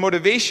 What's his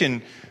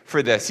motivation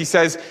for this? He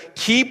says,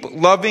 keep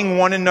loving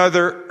one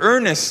another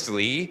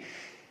earnestly,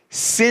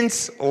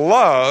 since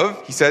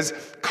love, he says,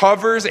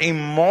 covers a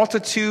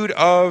multitude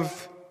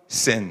of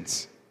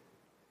sins.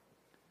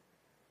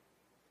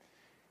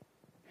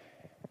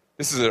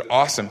 This is an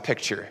awesome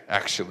picture,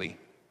 actually.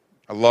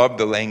 I love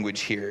the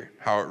language here,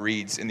 how it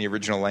reads in the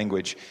original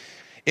language.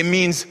 It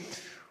means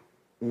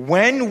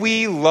when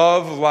we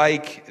love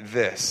like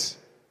this,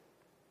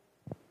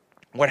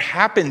 what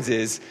happens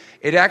is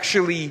it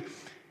actually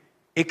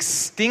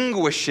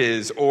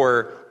extinguishes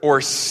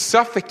or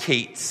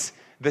suffocates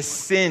the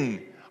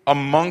sin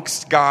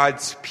amongst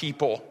God's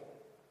people.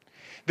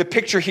 The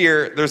picture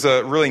here, there's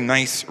a really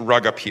nice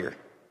rug up here,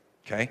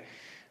 okay?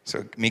 So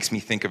it makes me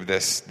think of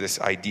this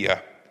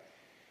idea.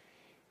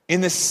 In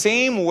the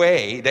same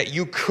way that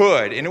you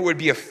could, and it would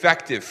be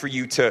effective for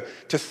you to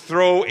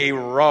throw a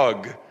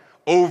rug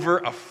over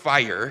a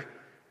fire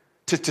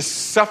to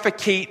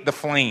suffocate the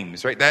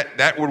flames, right?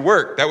 That would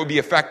work. That would be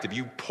effective.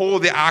 You pull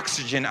the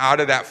oxygen out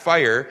of that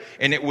fire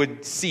and it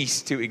would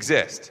cease to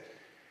exist.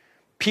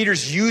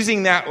 Peter's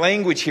using that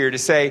language here to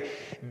say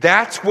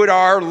that's what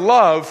our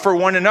love for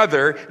one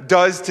another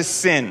does to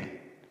sin.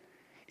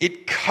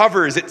 It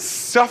covers, it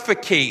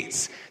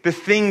suffocates the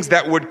things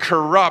that would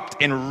corrupt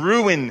and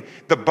ruin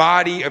the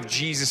body of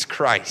Jesus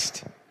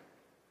Christ.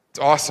 It's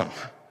awesome.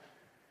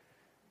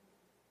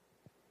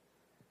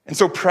 And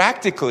so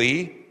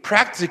practically,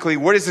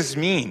 what does this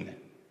mean?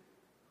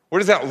 What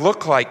does that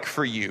look like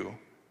for you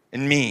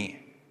and me?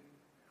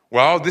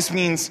 Well, this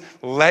means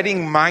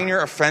letting minor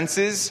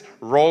offenses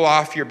roll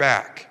off your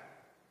back.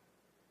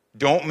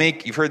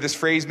 You've heard this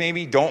phrase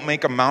maybe, don't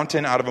make a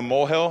mountain out of a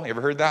molehill. You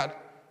ever heard that?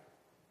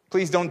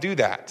 Please don't do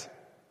that.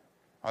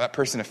 Oh, that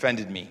person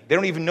offended me. They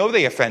don't even know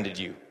they offended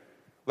you.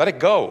 Let it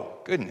go.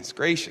 Goodness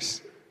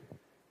gracious.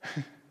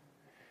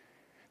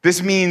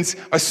 This means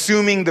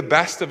assuming the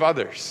best of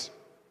others.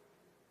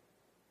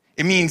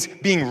 It means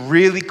being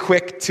really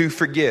quick to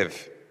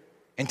forgive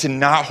and to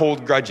not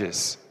hold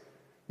grudges.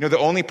 You know, the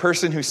only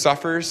person who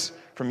suffers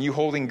from you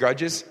holding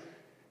grudges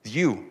is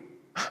you.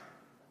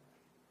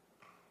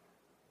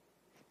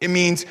 It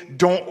means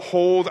don't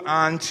hold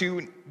on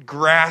to,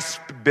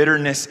 grasp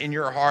bitterness in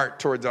your heart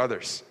towards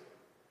others.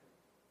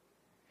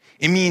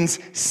 It means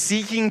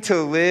seeking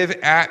to live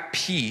at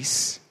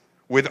peace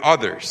with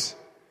others.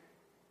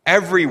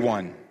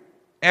 Everyone,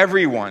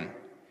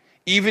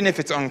 even if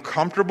it's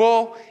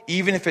uncomfortable,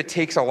 even if it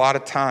takes a lot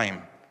of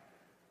time.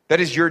 That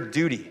is your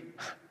duty,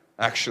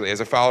 actually, as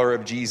a follower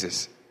of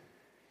Jesus.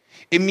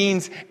 It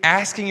means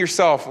asking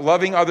yourself,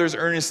 loving others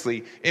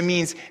earnestly. It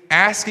means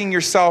asking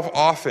yourself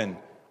often,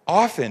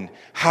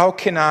 how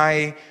can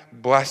I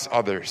bless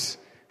others?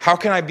 How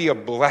can I be a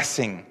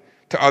blessing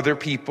to other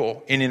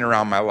people in and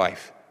around my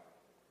life?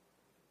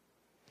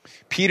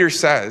 Peter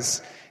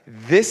says,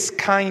 this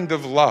kind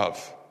of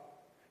love,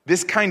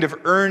 this kind of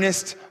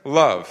earnest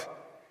love,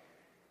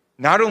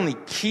 not only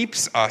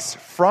keeps us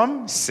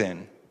from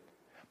sin,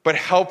 but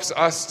helps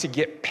us to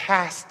get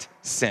past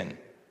sin.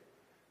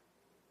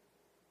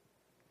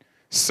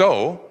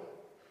 So,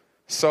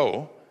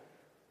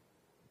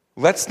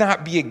 let's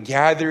not be a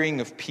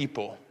gathering of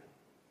people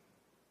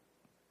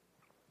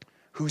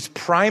whose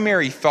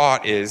primary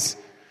thought is,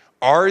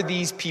 are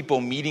these people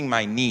meeting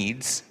my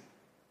needs?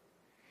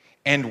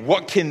 And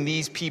what can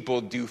these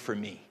people do for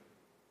me?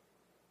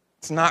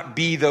 Let's not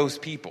be those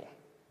people.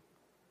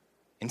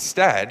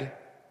 Instead,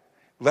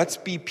 let's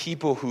be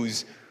people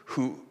whose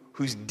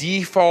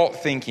default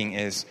thinking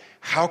is,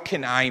 how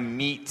can I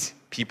meet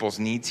people's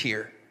needs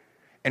here?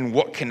 And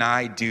what can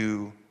I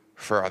do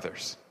for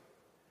others?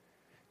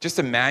 Just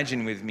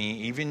imagine with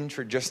me, even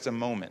for just a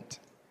moment,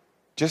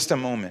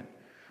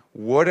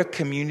 what a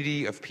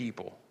community of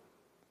people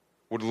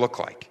would look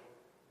like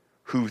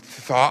who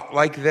thought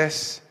like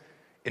this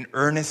and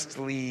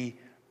earnestly,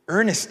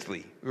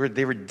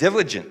 they were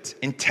diligent,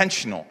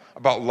 intentional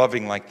about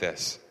loving like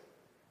this.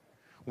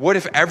 What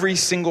if every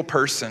single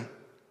person,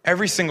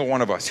 every single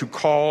one of us who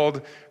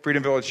called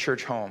Freedom Village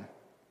Church home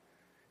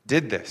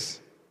did this,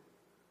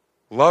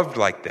 loved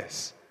like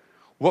this?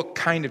 What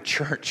kind of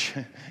church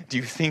do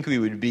you think we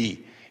would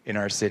be in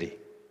our city?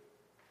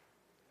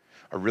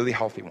 A really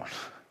healthy one.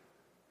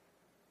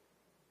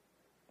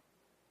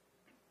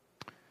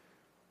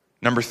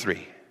 Number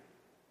three.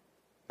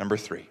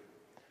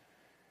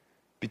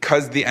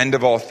 Because the end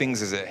of all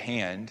things is at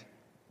hand,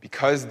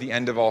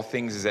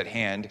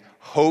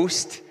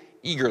 host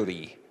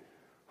eagerly.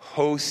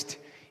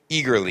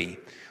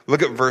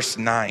 Look at verse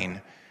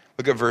 9.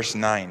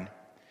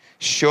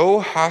 Show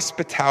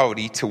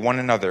hospitality to one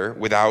another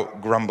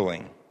without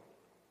grumbling.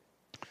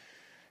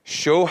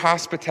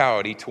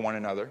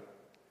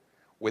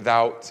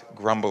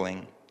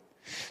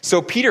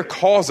 So Peter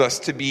calls us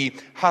to be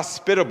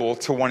hospitable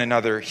to one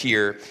another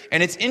here.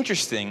 And it's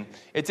interesting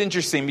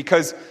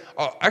because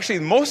actually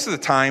most of the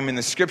time in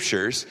the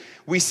scriptures,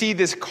 we see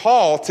this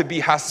call to be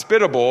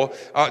hospitable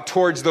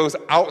towards those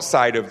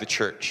outside of the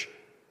church.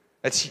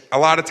 That's a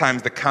lot of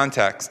times the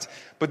context.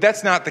 But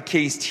that's not the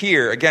case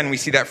here. Again, we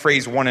see that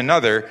phrase, one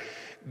another.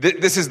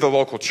 This is the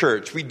local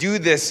church. We do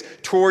this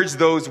towards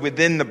those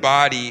within the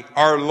body,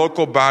 our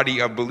local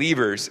body of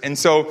believers. And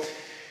so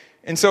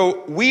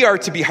we are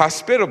to be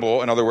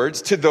hospitable, in other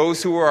words, to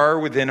those who are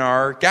within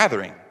our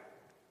gathering,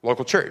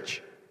 local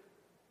church.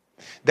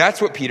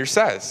 That's what Peter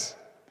says.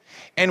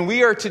 And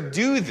we are to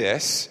do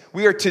this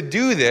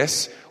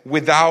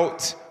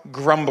without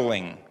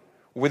grumbling.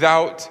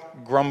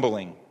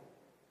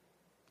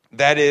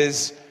 That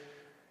is,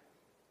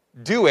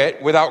 do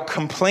it without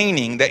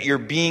complaining that you're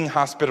being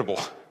hospitable.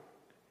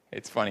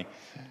 It's funny.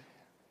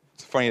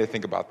 It's funny to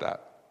think about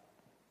that.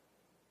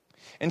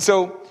 And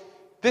so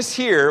this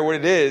here, what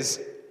it is,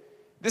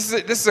 this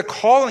is a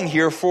calling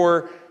here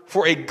for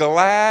a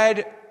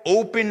glad,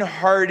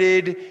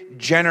 open-hearted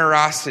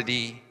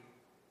generosity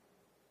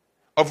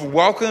of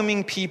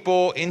welcoming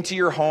people into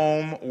your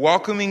home,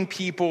 welcoming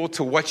people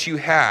to what you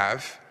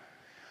have.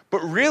 But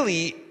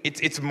really,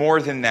 it's more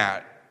than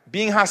that.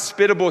 Being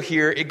hospitable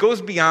here, it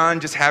goes beyond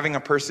just having a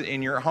person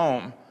in your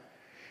home.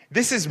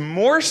 This is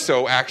more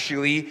so,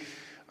 actually,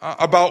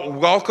 about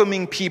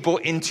welcoming people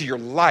into your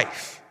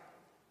life.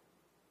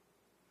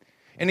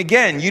 And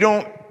again, you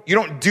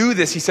don't do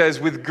this, he says,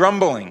 with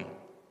grumbling.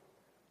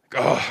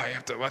 Like, I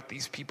have to let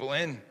these people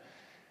in.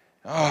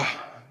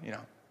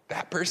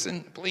 That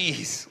person,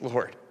 please,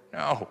 Lord.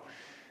 No.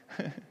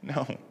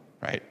 No,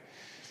 right?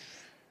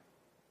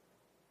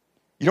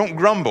 You don't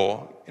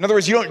grumble. In other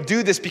words, you don't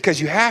do this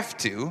because you have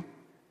to,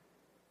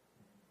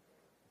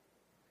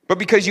 but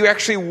because you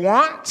actually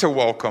want to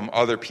welcome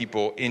other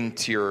people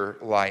into your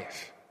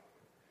life.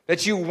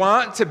 That you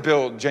want to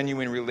build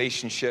genuine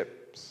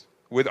relationships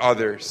with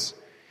others.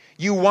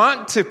 You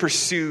want to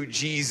pursue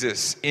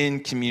Jesus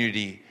in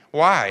community.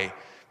 Why?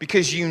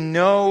 Because you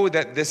know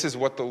that this is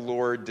what the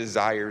Lord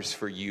desires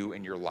for you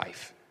in your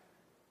life.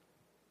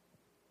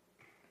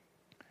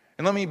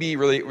 And let me be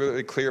really,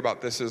 really clear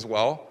about this as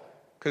well,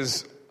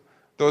 because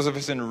those of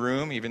us in the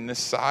room, even this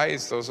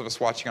size, those of us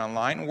watching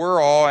online, we're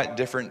all at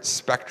different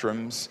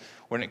spectrums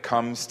when it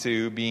comes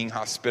to being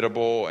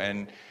hospitable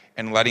and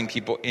and letting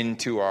people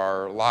into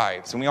our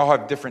lives. And we all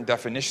have different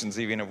definitions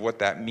even of what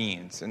that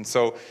means. And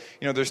so,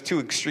 there's two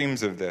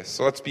extremes of this.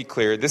 So let's be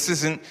clear. This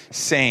isn't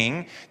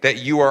saying that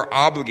you are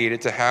obligated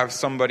to have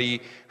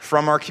somebody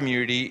from our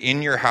community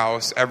in your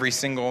house every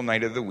single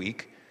night of the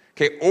week,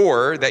 okay,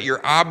 or that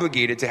you're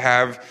obligated to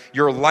have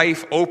your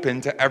life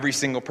open to every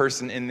single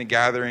person in the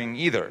gathering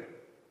either.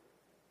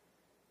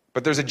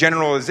 But there's a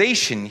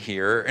generalization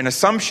here, an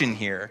assumption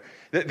here.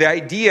 The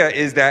idea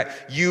is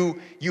that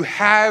you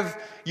have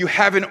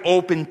an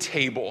open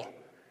table.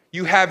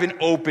 You have an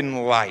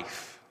open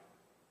life.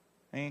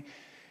 Okay?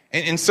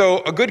 And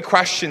so a good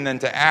question then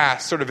to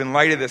ask, sort of in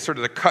light of this, sort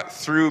of to cut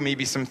through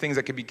maybe some things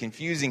that could be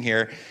confusing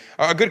here,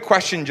 a good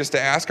question just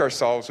to ask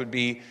ourselves would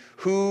be,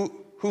 who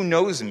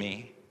knows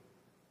me?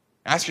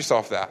 Ask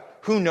yourself that.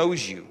 Who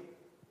knows you?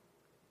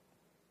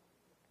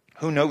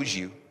 Who knows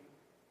you?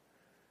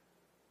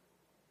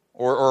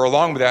 Or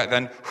along with that,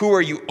 then, who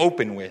are you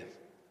open with?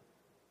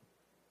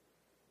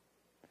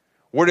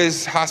 What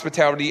does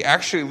hospitality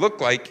actually look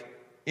like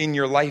in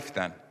your life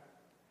then?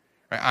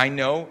 Right? I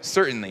know,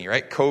 certainly,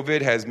 right?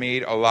 COVID has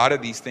made a lot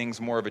of these things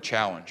more of a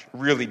challenge,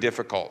 really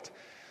difficult.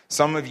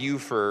 Some of you,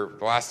 for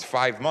the last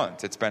 5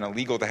 months, it's been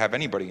illegal to have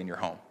anybody in your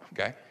home,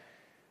 okay?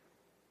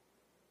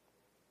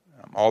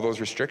 All those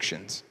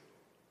restrictions.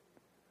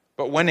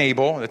 But when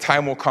able, the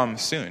time will come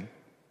soon.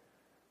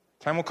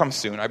 Time will come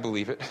soon, I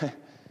believe it.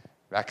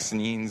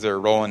 Vaccines are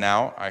rolling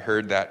out. I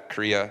heard that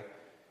Korea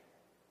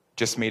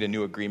just made a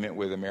new agreement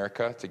with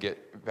America to get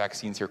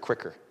vaccines here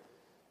quicker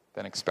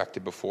than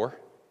expected before.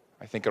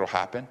 I think it'll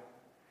happen.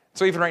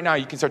 So even right now,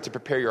 you can start to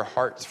prepare your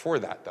hearts for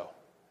that, though.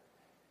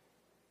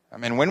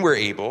 And when you're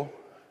able,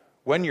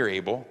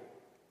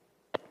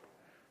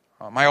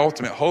 my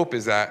ultimate hope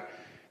is that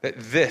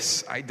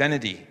this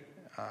identity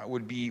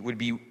would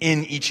be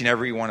in each and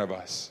every one of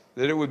us,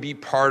 that it would be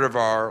part of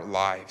our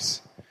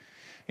lives.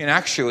 And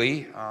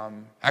actually,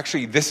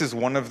 this is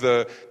one of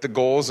the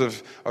goals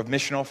of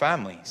missional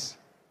families.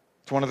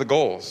 It's one of the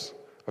goals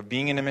of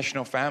being in a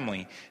missional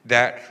family,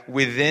 that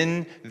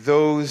within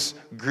those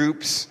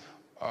groups,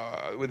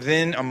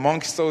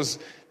 amongst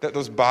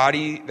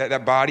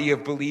that body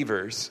of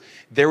believers,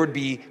 there would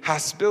be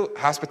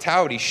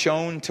hospitality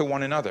shown to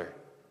one another.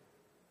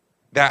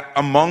 That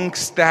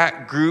amongst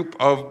that group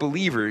of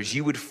believers,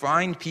 you would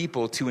find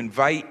people to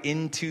invite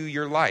into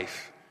your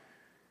life.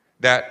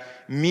 That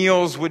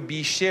meals would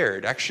be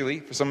shared. Actually,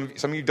 for some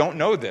of you don't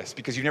know this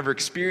because you've never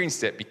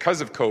experienced it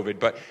because of COVID,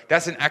 but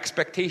that's an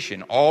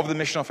expectation. All of the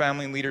missional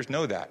family leaders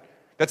know that.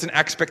 That's an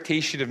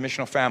expectation of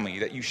missional family,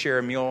 that you share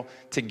a meal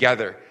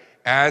together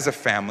as a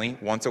family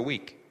once a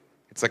week.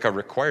 It's like a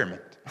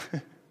requirement.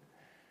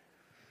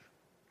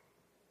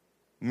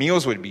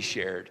 Meals would be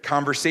shared.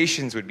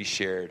 Conversations would be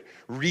shared.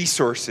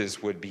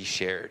 Resources would be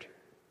shared.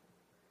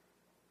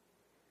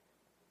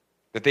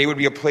 That they would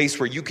be a place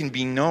where you can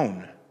be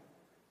known.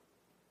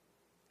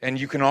 And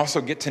you can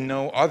also get to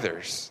know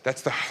others.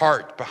 That's the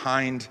heart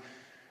behind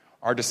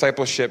our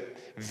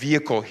discipleship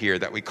vehicle here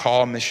that we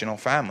call missional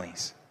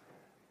families.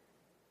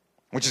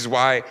 Which is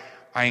why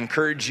I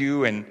encourage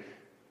you and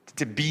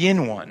to be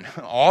in one.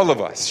 All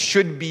of us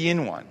should be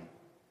in one.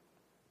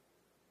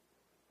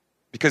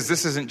 Because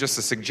this isn't just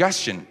a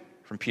suggestion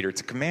from Peter,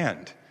 it's a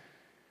command.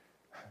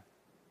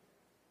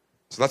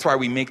 So that's why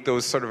we make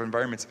those sort of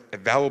environments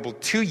available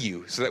to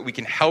you, so that we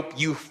can help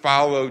you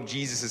follow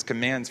Jesus'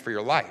 commands for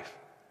your life.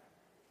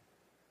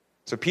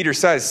 So Peter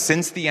says,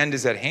 since the end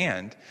is at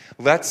hand,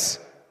 let's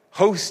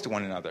host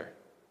one another.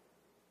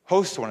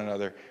 Host one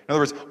another. In other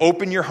words,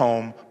 open your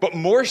home, but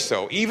more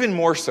so, even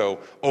more so,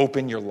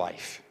 open your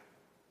life.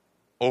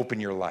 Open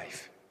your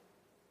life.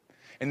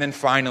 And then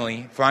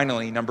finally,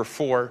 number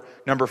four,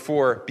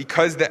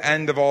 because the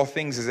end of all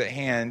things is at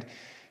hand,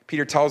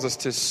 Peter tells us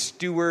to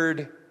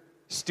steward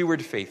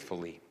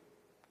faithfully.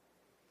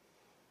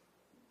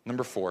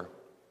 Number 4,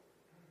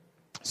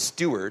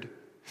 steward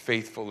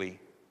faithfully.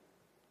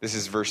 This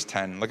is verse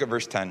 10. Look at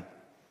verse 10.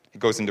 It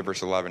goes into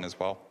verse 11 as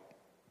well,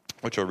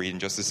 which we'll read in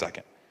just a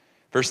second.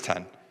 Verse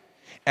 10.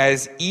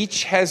 As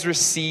each has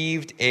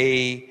received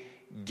a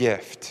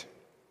gift.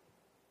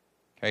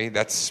 Okay,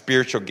 that's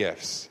spiritual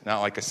gifts,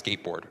 not like a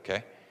skateboard,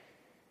 okay?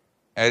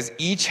 As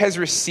each has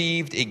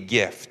received a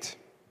gift,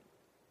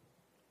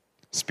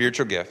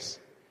 spiritual gifts,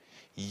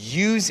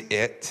 use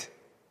it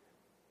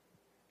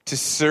to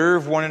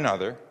serve one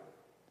another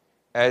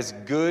as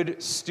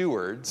good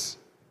stewards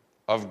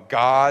of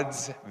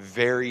God's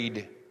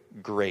varied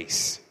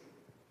grace.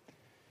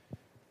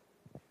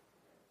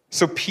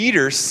 So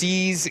Peter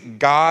sees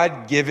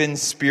God-given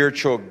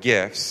spiritual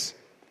gifts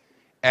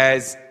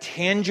as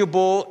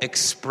tangible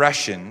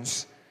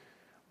expressions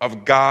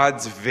of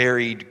God's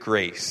varied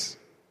grace.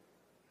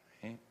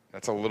 Okay?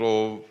 That's a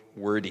little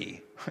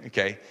wordy,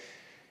 okay?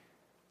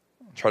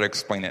 I'll try to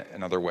explain it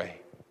another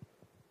way.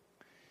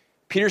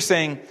 Peter's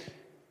saying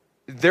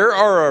there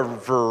are a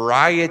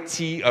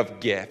variety of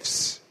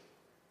gifts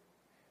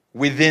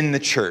within the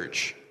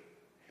church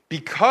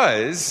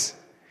because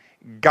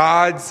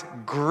God's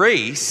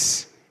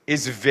grace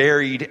is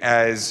varied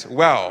as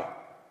well.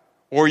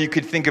 Or you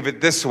could think of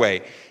it this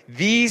way.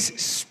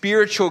 These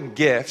spiritual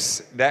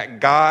gifts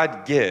that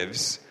God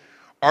gives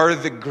are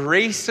the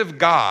grace of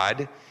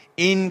God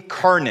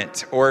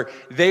incarnate, or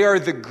they are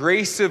the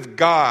grace of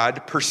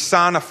God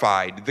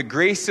personified, the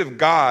grace of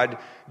God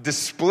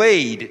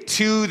displayed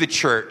to the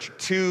church,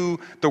 to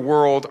the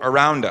world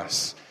around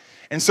us.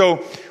 And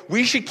so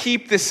we should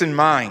keep this in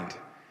mind.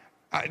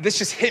 This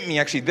just hit me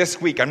actually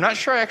this week. I'm not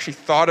sure I actually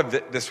thought of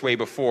it this way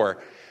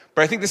before,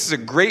 but I think this is a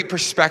great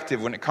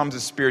perspective when it comes to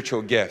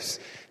spiritual gifts.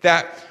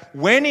 That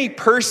when a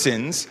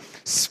person's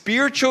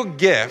spiritual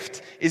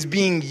gift is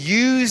being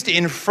used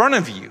in front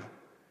of you,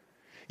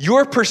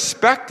 your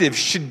perspective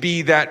should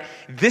be that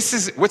this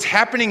is what's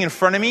happening in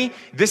front of me.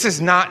 This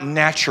is not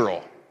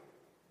natural.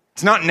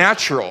 It's not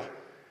natural.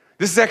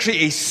 This is actually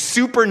a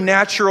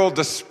supernatural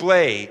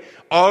display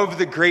of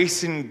the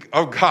grace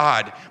of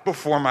God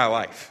before my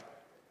life.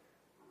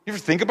 You ever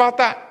think about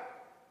that?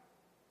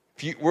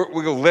 We're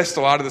going to list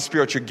a lot of the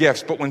spiritual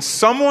gifts, but when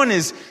someone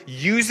is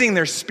using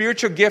their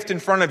spiritual gift in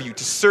front of you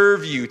to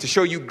serve you, to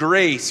show you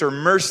grace or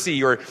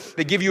mercy, or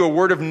they give you a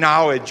word of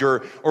knowledge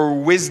or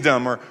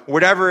wisdom or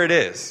whatever it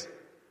is,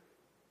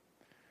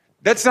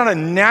 that's not a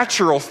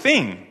natural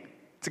thing.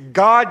 It's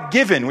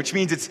God-given, which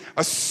means it's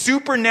a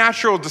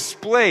supernatural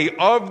display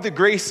of the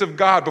grace of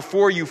God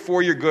before you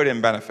for your good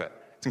and benefit.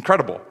 It's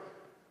incredible.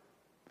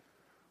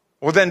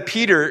 Well, then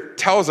Peter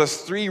tells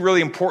us three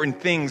really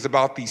important things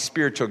about these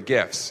spiritual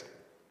gifts.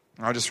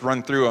 I'll just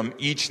run through them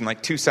each in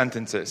like 2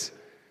 sentences.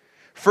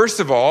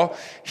 First of all,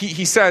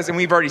 he says, and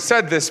we've already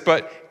said this,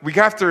 but we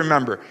have to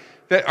remember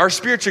that our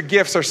spiritual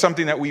gifts are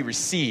something that we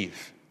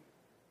receive.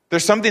 They're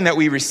something that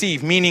we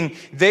receive, meaning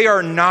they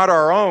are not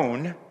our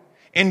own,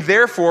 and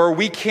therefore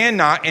we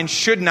cannot and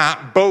should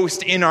not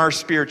boast in our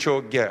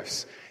spiritual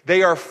gifts.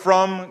 They are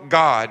from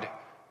God,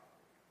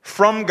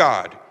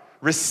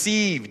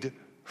 received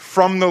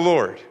from the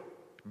Lord.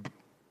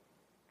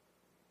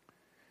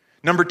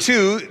 Number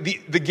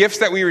 2, the gifts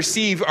that we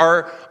receive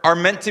are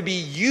meant to be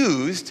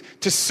used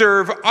to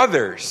serve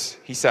others,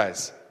 he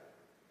says.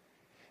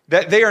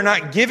 That they are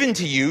not given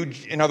to you,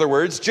 in other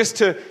words, just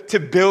to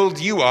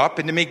build you up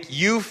and to make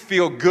you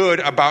feel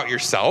good about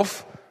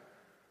yourself.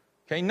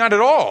 Okay, not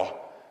at all.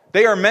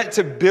 They are meant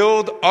to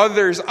build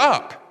others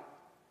up.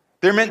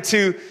 They're meant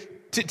to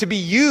be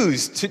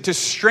used to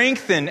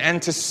strengthen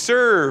and to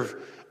serve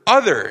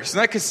others.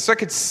 And that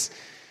could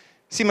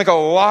seem like a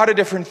lot of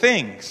different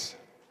things.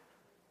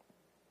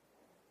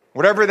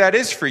 Whatever that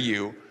is for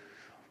you,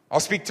 I'll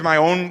speak to my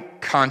own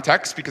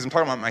context because I'm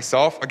talking about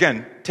myself.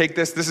 Again, take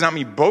this. This is not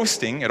me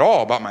boasting at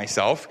all about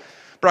myself,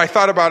 but I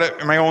thought about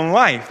it in my own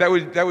life. That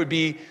would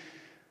be,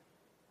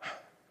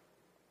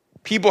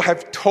 people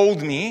have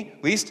told me,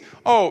 at least,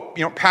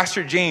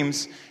 Pastor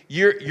James,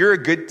 you're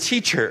a good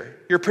teacher.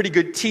 You're a pretty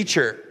good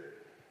teacher.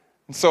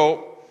 And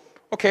so,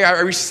 okay, I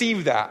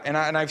received that. And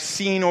I've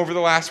seen over the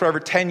last,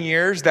 10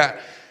 years that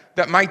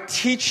my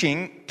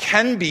teaching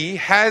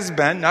has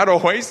been, not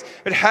always,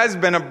 it has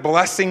been a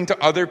blessing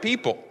to other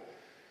people.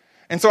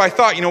 And so I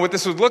thought, what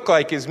this would look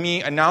like is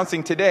me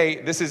announcing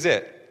today, this is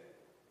it.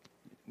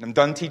 I'm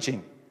done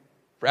teaching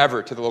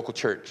forever to the local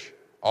church.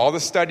 All the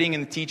studying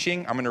and the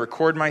teaching, I'm going to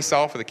record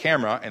myself with a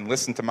camera and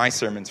listen to my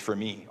sermons for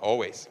me,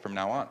 always, from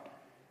now on.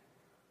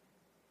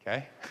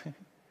 Okay?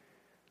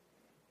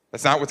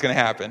 That's not what's going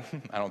to happen,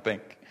 I don't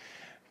think.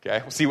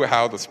 Okay? We'll see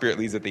how the Spirit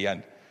leads at the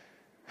end.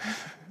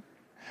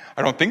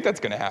 I don't think that's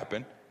going to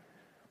happen.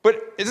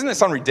 But doesn't that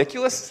sound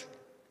ridiculous?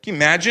 Can you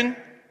imagine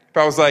if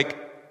I was like,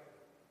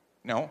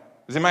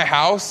 was in my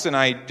house and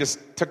I just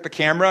took the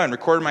camera and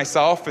recorded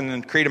myself and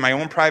then created my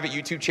own private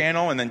YouTube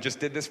channel and then just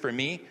did this for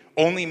me,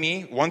 only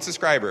me, one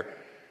subscriber.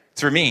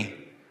 It's for me.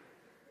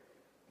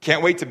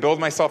 Can't wait to build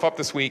myself up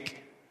this week.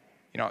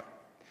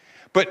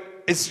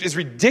 But as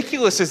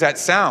ridiculous as that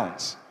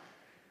sounds,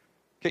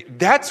 okay,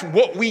 that's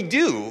what we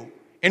do.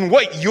 And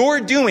what you're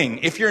doing,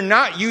 if you're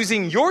not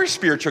using your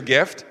spiritual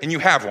gift, and you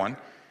have one,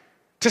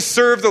 to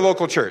serve the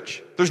local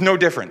church. There's no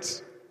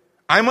difference.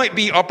 I might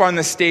be up on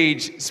the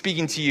stage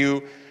speaking to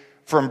you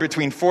from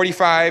between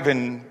 45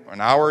 and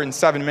an hour and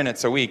 7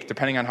 minutes a week,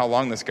 depending on how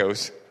long this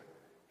goes.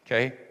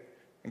 Okay?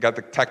 I got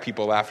the tech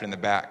people laughing in the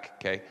back,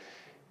 okay?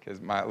 Because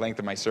my length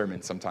of my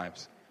sermon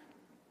sometimes.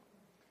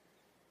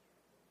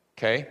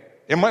 Okay?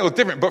 It might look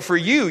different, but for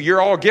you, you're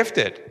all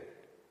gifted.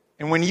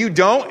 And when you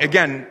don't,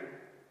 again,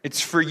 it's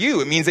for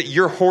you. It means that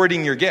you're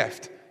hoarding your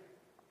gift.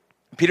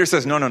 Peter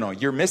says, no,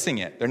 you're missing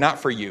it. They're not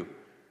for you.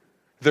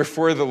 They're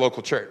for the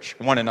local church,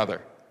 one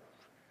another.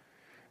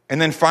 And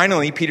then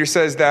finally, Peter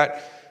says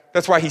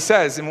that's why he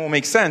says, and it will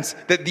make sense,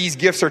 that these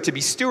gifts are to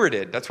be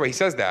stewarded. That's why he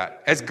says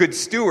that, as good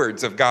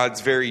stewards of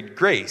God's varied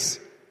grace.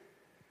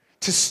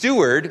 To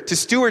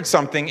steward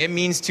something, it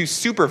means to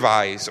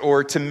supervise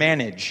or to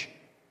manage.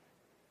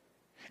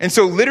 And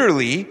so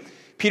literally,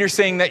 Peter's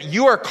saying that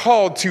you are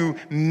called to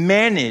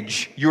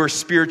manage your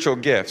spiritual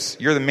gifts.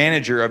 You're the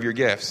manager of your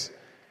gifts.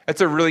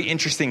 That's a really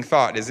interesting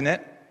thought, isn't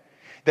it?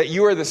 That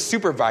you are the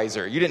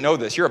supervisor. You didn't know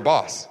this. You're a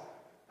boss.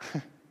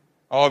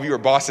 All of you are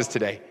bosses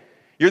today.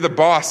 You're the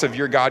boss of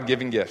your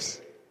God-given gifts.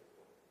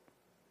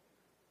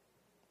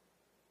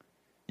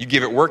 You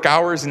give it work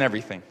hours and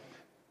everything.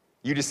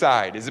 You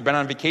decide, has it been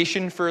on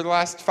vacation for the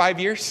last 5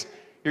 years,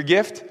 your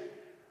gift?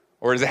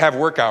 Or does it have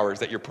work hours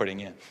that you're putting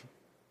in?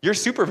 You're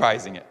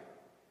supervising it.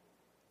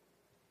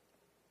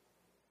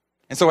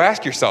 And so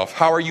ask yourself,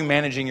 how are you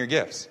managing your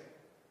gifts?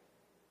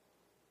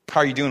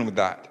 How are you doing with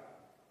that?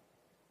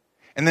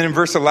 And then in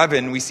verse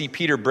 11, we see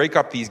Peter break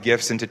up these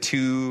gifts into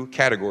two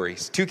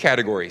categories.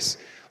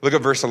 Look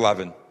at verse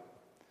 11.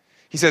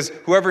 He says,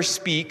 whoever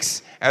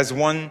speaks as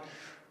one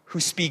who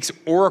speaks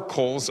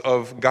oracles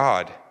of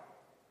God.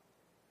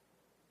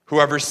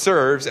 Whoever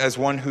serves as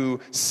one who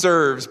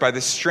serves by the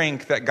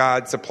strength that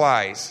God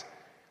supplies.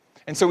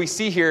 And so we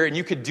see here, and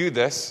you could do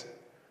this.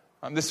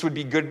 This would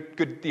be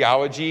good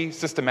theology,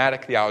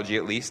 systematic theology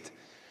at least.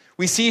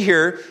 We see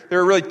here, there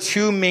are really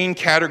two main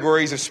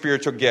categories of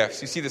spiritual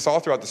gifts. You see this all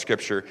throughout the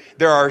scripture.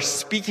 There are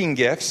speaking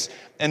gifts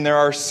and there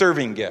are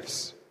serving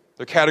gifts.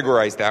 They're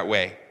categorized that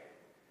way.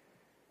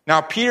 Now,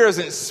 Peter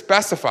doesn't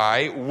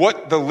specify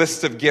what the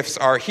list of gifts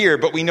are here,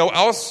 but we know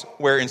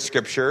elsewhere in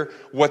scripture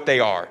what they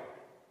are.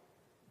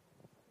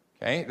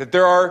 Okay? That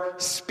there are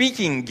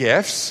speaking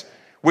gifts,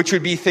 which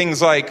would be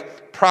things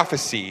like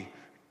prophecy,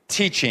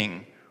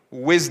 teaching,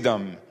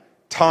 wisdom,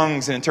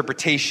 tongues and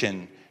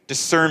interpretation,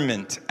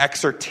 discernment,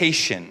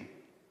 exhortation.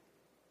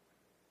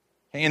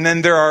 And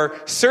then there are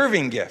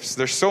serving gifts.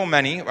 There's so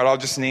many, but I'll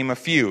just name a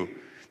few.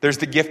 There's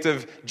the gift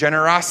of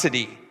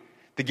generosity,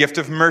 the gift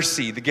of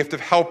mercy, the gift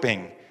of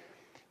helping,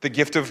 the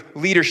gift of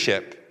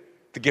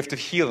leadership, the gift of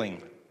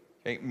healing.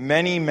 Okay?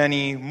 Many,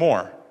 many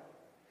more.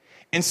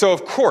 And so,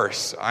 of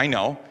course, I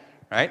know,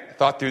 right? I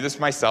thought through this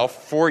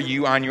myself for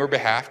you on your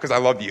behalf because I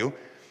love you.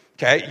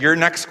 Okay? Your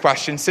next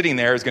question sitting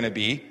there is going to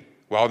be,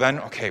 well then,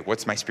 okay,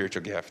 what's my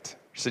spiritual gift?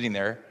 You're sitting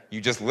there,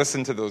 you just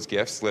listen to those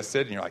gifts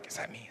listed, and you're like, is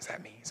that me? Is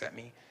that me? Is that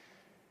me?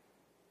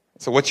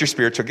 So what's your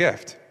spiritual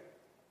gift?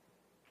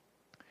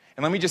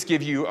 And let me just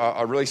give you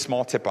a really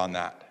small tip on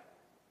that.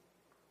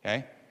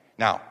 Okay?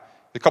 Now,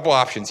 a couple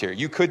options here.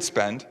 You could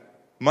spend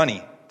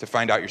money to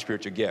find out your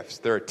spiritual gifts.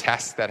 There are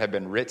tests that have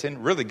been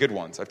written, really good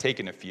ones. I've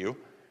taken a few.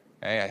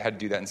 Okay? I had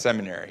to do that in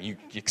seminary. You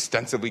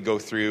extensively go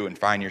through and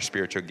find your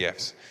spiritual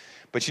gifts.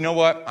 But you know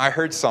what? I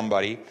heard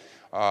somebody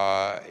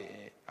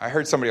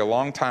a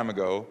long time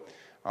ago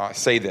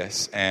say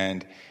this,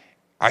 and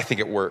I think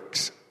it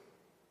works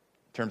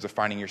in terms of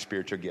finding your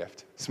spiritual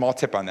gift. Small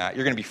tip on that.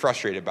 You're going to be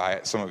frustrated by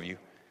it, some of you.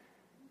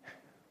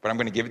 But I'm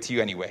going to give it to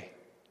you anyway.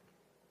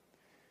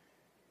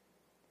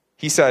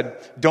 He said,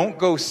 don't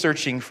go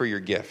searching for your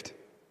gift,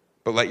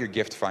 but let your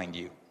gift find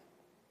you.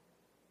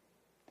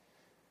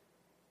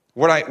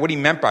 What he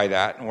meant by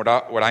that, and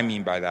what I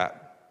mean by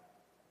that,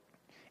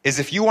 is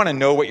if you want to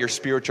know what your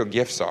spiritual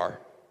gifts are,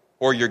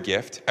 or your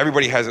gift,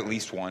 everybody has at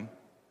least one.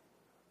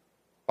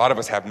 A lot of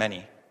us have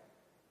many.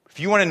 If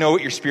you want to know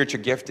what your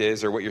spiritual gift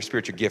is or what your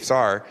spiritual gifts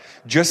are,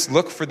 just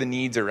look for the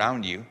needs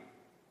around you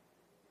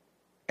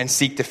and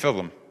seek to fill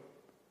them.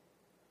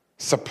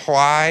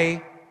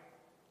 Supply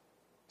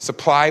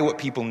what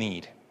people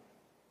need.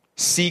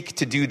 Seek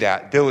to do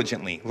that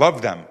diligently.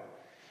 Love them.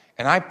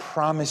 And I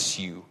promise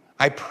you,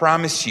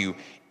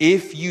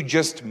 if you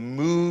just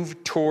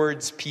move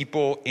towards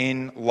people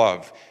in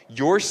love,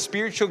 your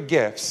spiritual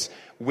gifts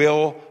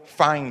will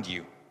find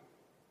you.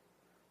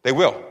 They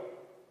will.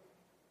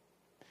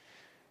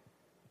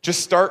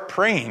 Just start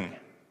praying,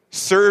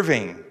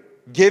 serving,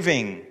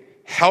 giving,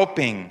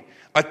 helping,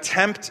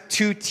 attempt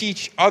to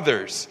teach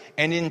others,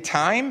 and in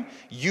time,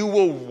 you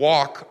will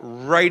walk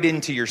right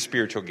into your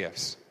spiritual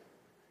gifts.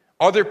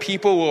 Other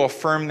people will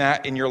affirm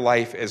that in your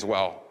life as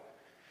well.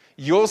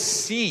 You'll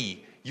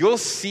see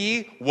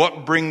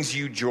what brings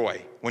you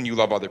joy when you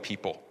love other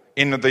people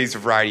in these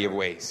variety of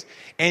ways.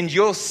 And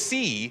you'll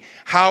see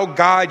how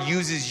God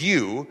uses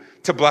you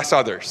to bless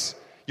others.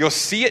 You'll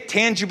see it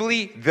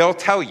tangibly, they'll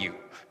tell you.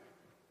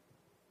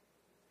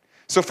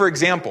 So for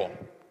example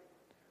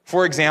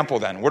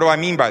then, what do I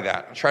mean by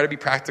that? I'll try to be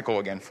practical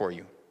again for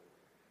you.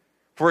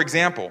 For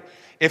example,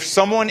 if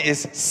someone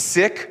is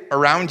sick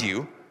around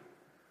you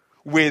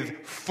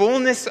with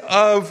fullness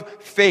of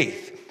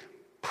faith,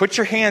 put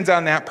your hands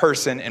on that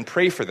person and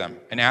pray for them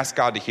and ask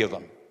God to heal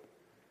them.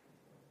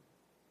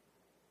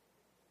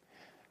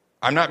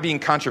 I'm not being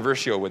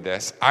controversial with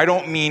this. I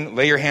don't mean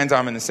lay your hands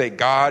on them and say,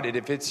 God,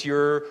 if it's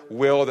your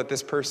will that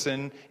this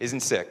person isn't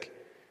sick.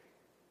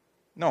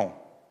 No,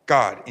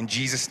 God, in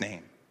Jesus'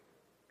 name,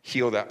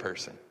 heal that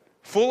person.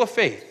 Full of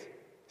faith.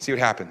 See what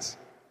happens.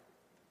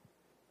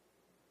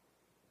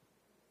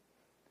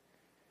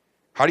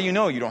 How do you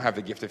know you don't have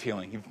the gift of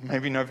healing? You've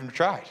maybe never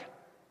tried.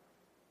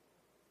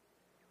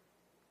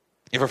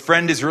 If a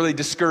friend is really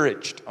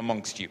discouraged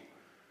amongst you,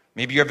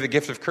 maybe you have the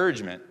gift of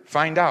encouragement.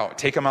 Find out.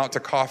 Take them out to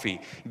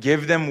coffee.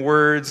 Give them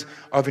words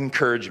of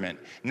encouragement.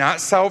 Not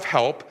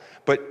self-help,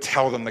 but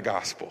tell them the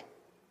gospel.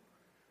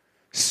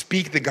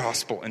 Speak the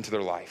gospel into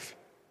their life.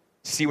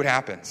 See what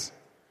happens.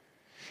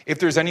 If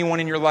there's anyone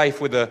in your life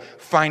with a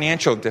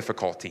financial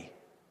difficulty,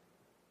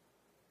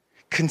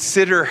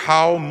 consider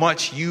how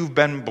much you've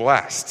been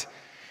blessed.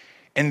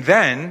 And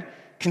then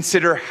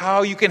consider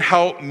how you can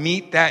help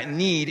meet that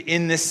need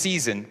in this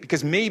season,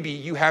 because maybe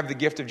you have the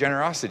gift of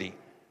generosity.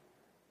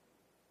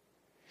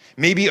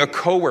 Maybe a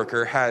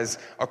coworker has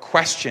a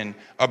question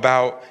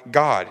about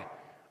God,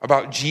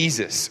 about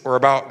Jesus, or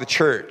about the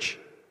church.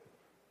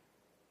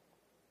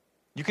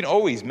 You can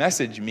always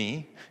message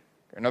me,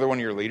 another one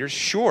of your leaders.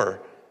 Sure,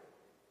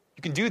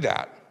 you can do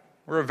that.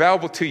 We're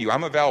available to you.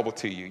 I'm available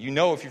to you. You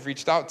know if you've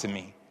reached out to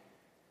me.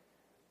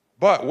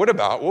 But what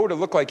would it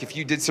look like if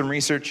you did some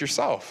research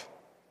yourself?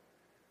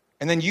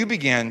 And then you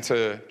began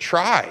to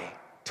try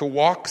to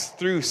walk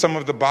through some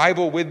of the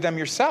Bible with them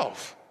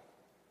yourself.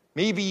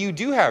 Maybe you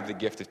do have the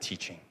gift of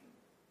teaching.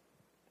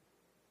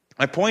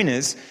 My point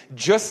is,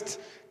 just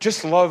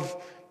love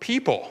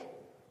people.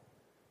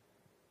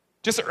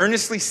 Just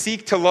earnestly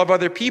seek to love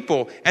other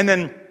people, and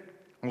then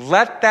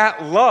let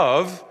that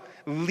love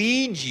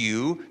lead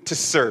you to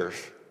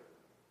serve.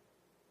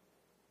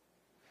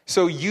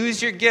 So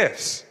use your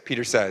gifts,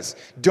 Peter says.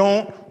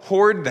 Don't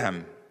hoard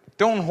them.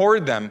 Don't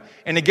hoard them.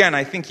 And again,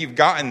 I think you've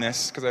gotten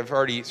this because I've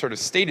already sort of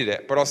stated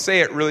it, but I'll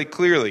say it really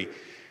clearly.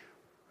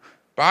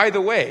 By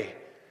the way,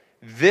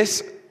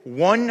 this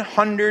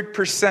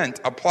 100%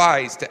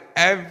 applies to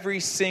every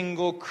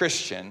single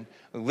Christian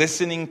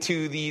listening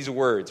to these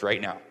words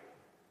right now.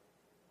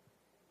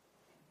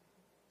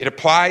 It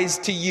applies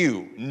to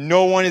you.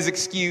 No one is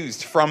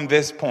excused from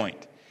this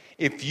point.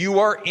 If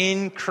you are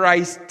in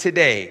Christ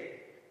today,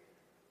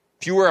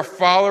 if you are a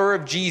follower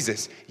of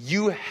Jesus,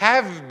 you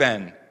have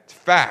been,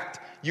 fact,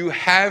 you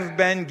have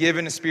been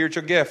given a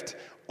spiritual gift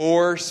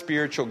or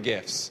spiritual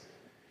gifts.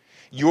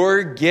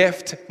 Your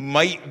gift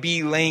might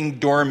be laying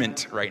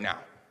dormant right now.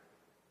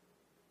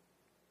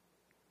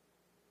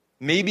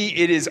 Maybe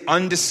it is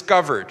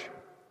undiscovered.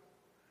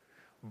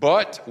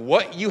 But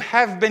what you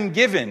have been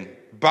given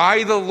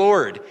by the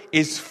Lord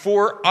is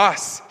for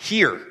us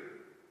here.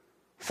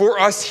 For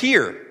us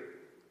here.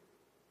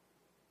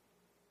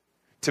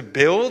 To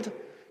build,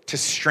 to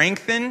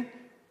strengthen,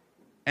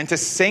 and to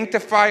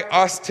sanctify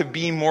us to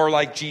be more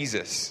like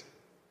Jesus.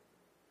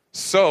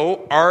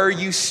 So, are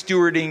you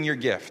stewarding your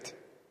gift?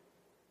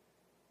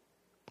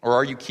 Or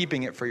are you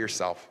keeping it for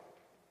yourself?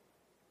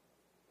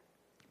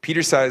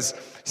 Peter says,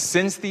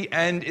 since the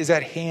end is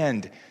at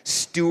hand,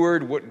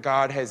 steward what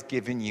God has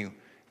given you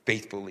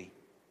faithfully.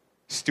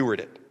 Steward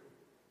it.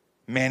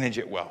 Manage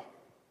it well.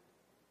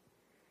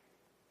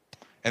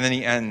 And then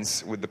he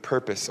ends with the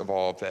purpose of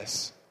all of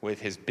this, with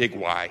his big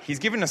why. He's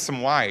given us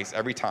some whys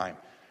every time,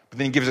 but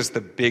then he gives us the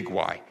big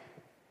why,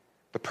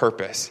 the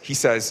purpose. He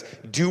says,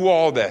 do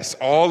all this,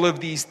 all of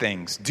these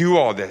things, do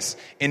all this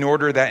in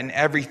order that in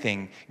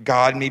everything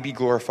God may be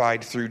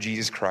glorified through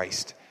Jesus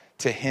Christ.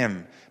 To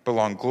him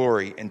belong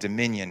glory and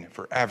dominion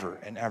forever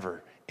and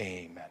ever.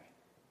 Amen.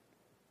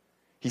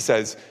 He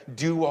says,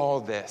 do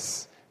all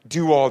this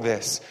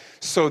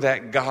so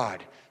that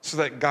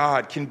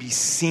God can be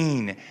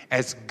seen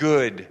as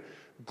good,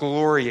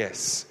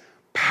 glorious,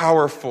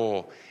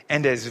 powerful,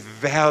 and as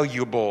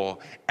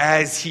valuable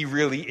as he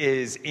really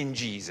is in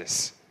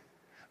Jesus.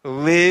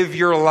 Live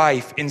your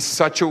life in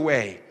such a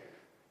way,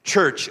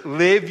 church,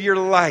 live your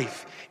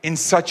life in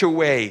such a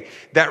way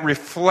that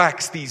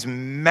reflects these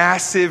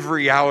massive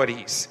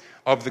realities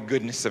of the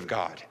goodness of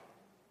God.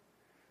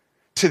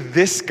 To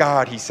this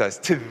God, he says,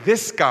 to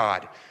this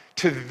God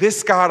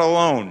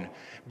alone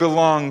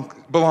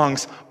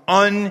belongs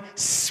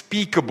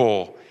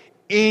unspeakable,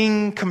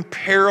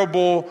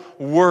 incomparable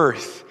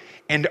worth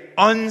and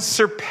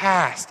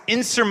unsurpassed,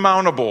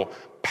 insurmountable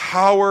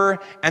power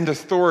and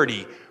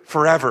authority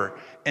forever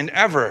and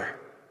ever.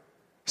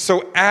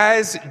 So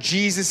as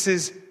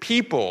Jesus'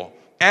 people,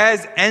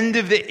 as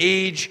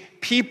end-of-the-age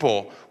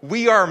people,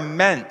 we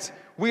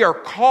are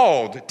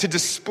called to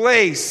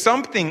display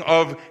something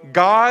of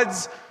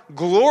God's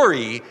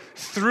glory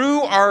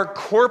through our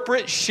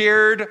corporate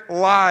shared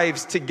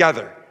lives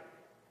together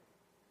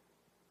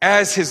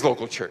as his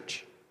local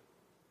church.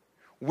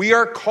 We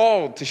are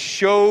called to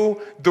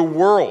show the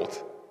world.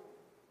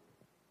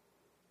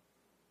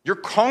 Your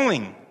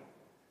calling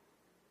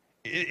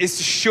is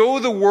to show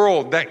the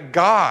world that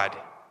God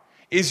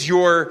is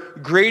your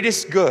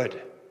greatest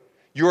good,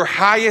 your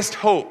highest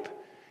hope,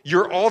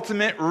 your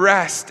ultimate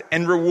rest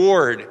and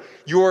reward,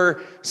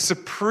 your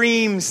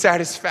supreme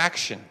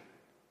satisfaction.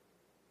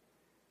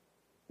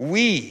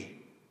 We,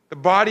 the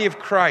body of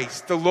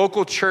Christ, the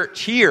local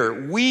church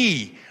here,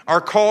 we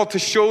are called to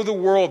show the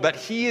world that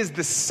he is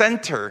the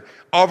center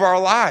of our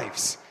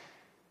lives.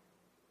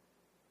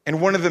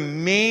 And one of the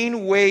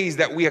main ways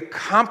that we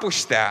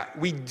accomplish that,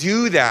 we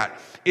do that,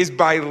 is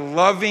by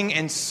loving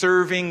and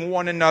serving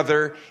one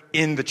another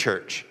in the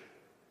church.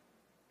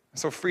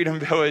 So Freedom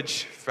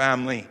Village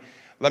family,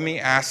 let me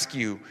ask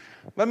you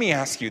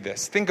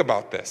this. Think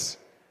about this.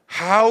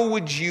 How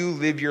would you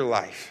live your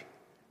life?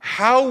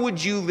 How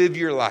would you live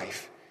your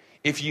life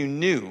if you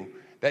knew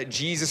that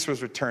Jesus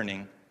was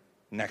returning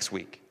next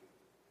week?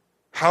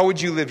 How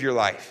would you live your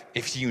life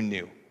if you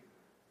knew?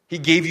 He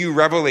gave you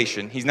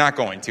revelation. He's not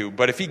going to,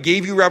 but if he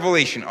gave you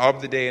revelation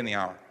of the day and the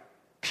hour,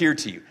 appeared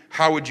to you,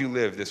 how would you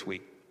live this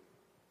week?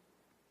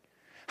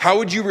 How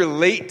would you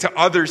relate to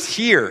others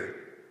here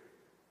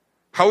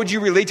How would you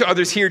relate to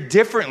others here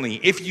differently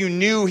if you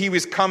knew he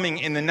was coming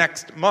in the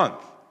next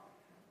month?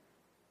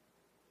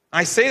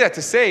 I say that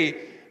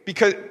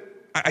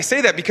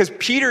because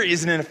Peter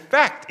is in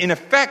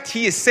effect,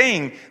 he is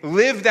saying,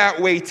 live that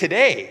way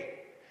today.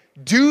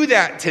 Do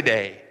that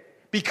today,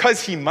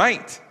 because he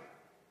might.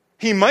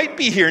 He might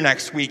be here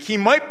next week. He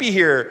might be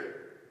here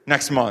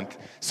next month.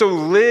 So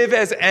live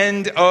as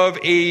end of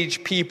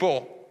age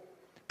people.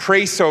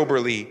 Pray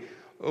soberly,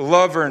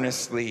 love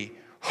earnestly,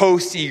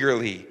 host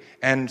eagerly,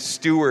 and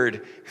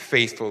steward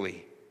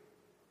faithfully.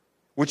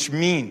 Which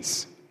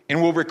means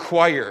and will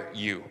require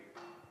you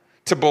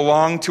to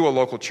belong to a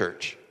local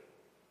church,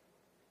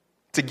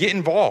 to get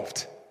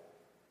involved,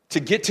 to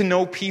get to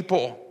know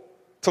people,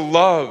 to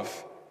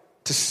love,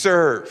 to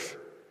serve.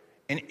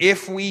 And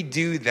if we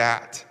do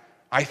that,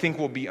 I think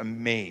we'll be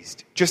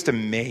amazed, just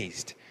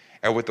amazed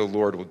at what the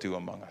Lord will do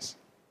among us.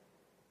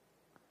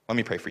 Let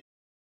me pray for you.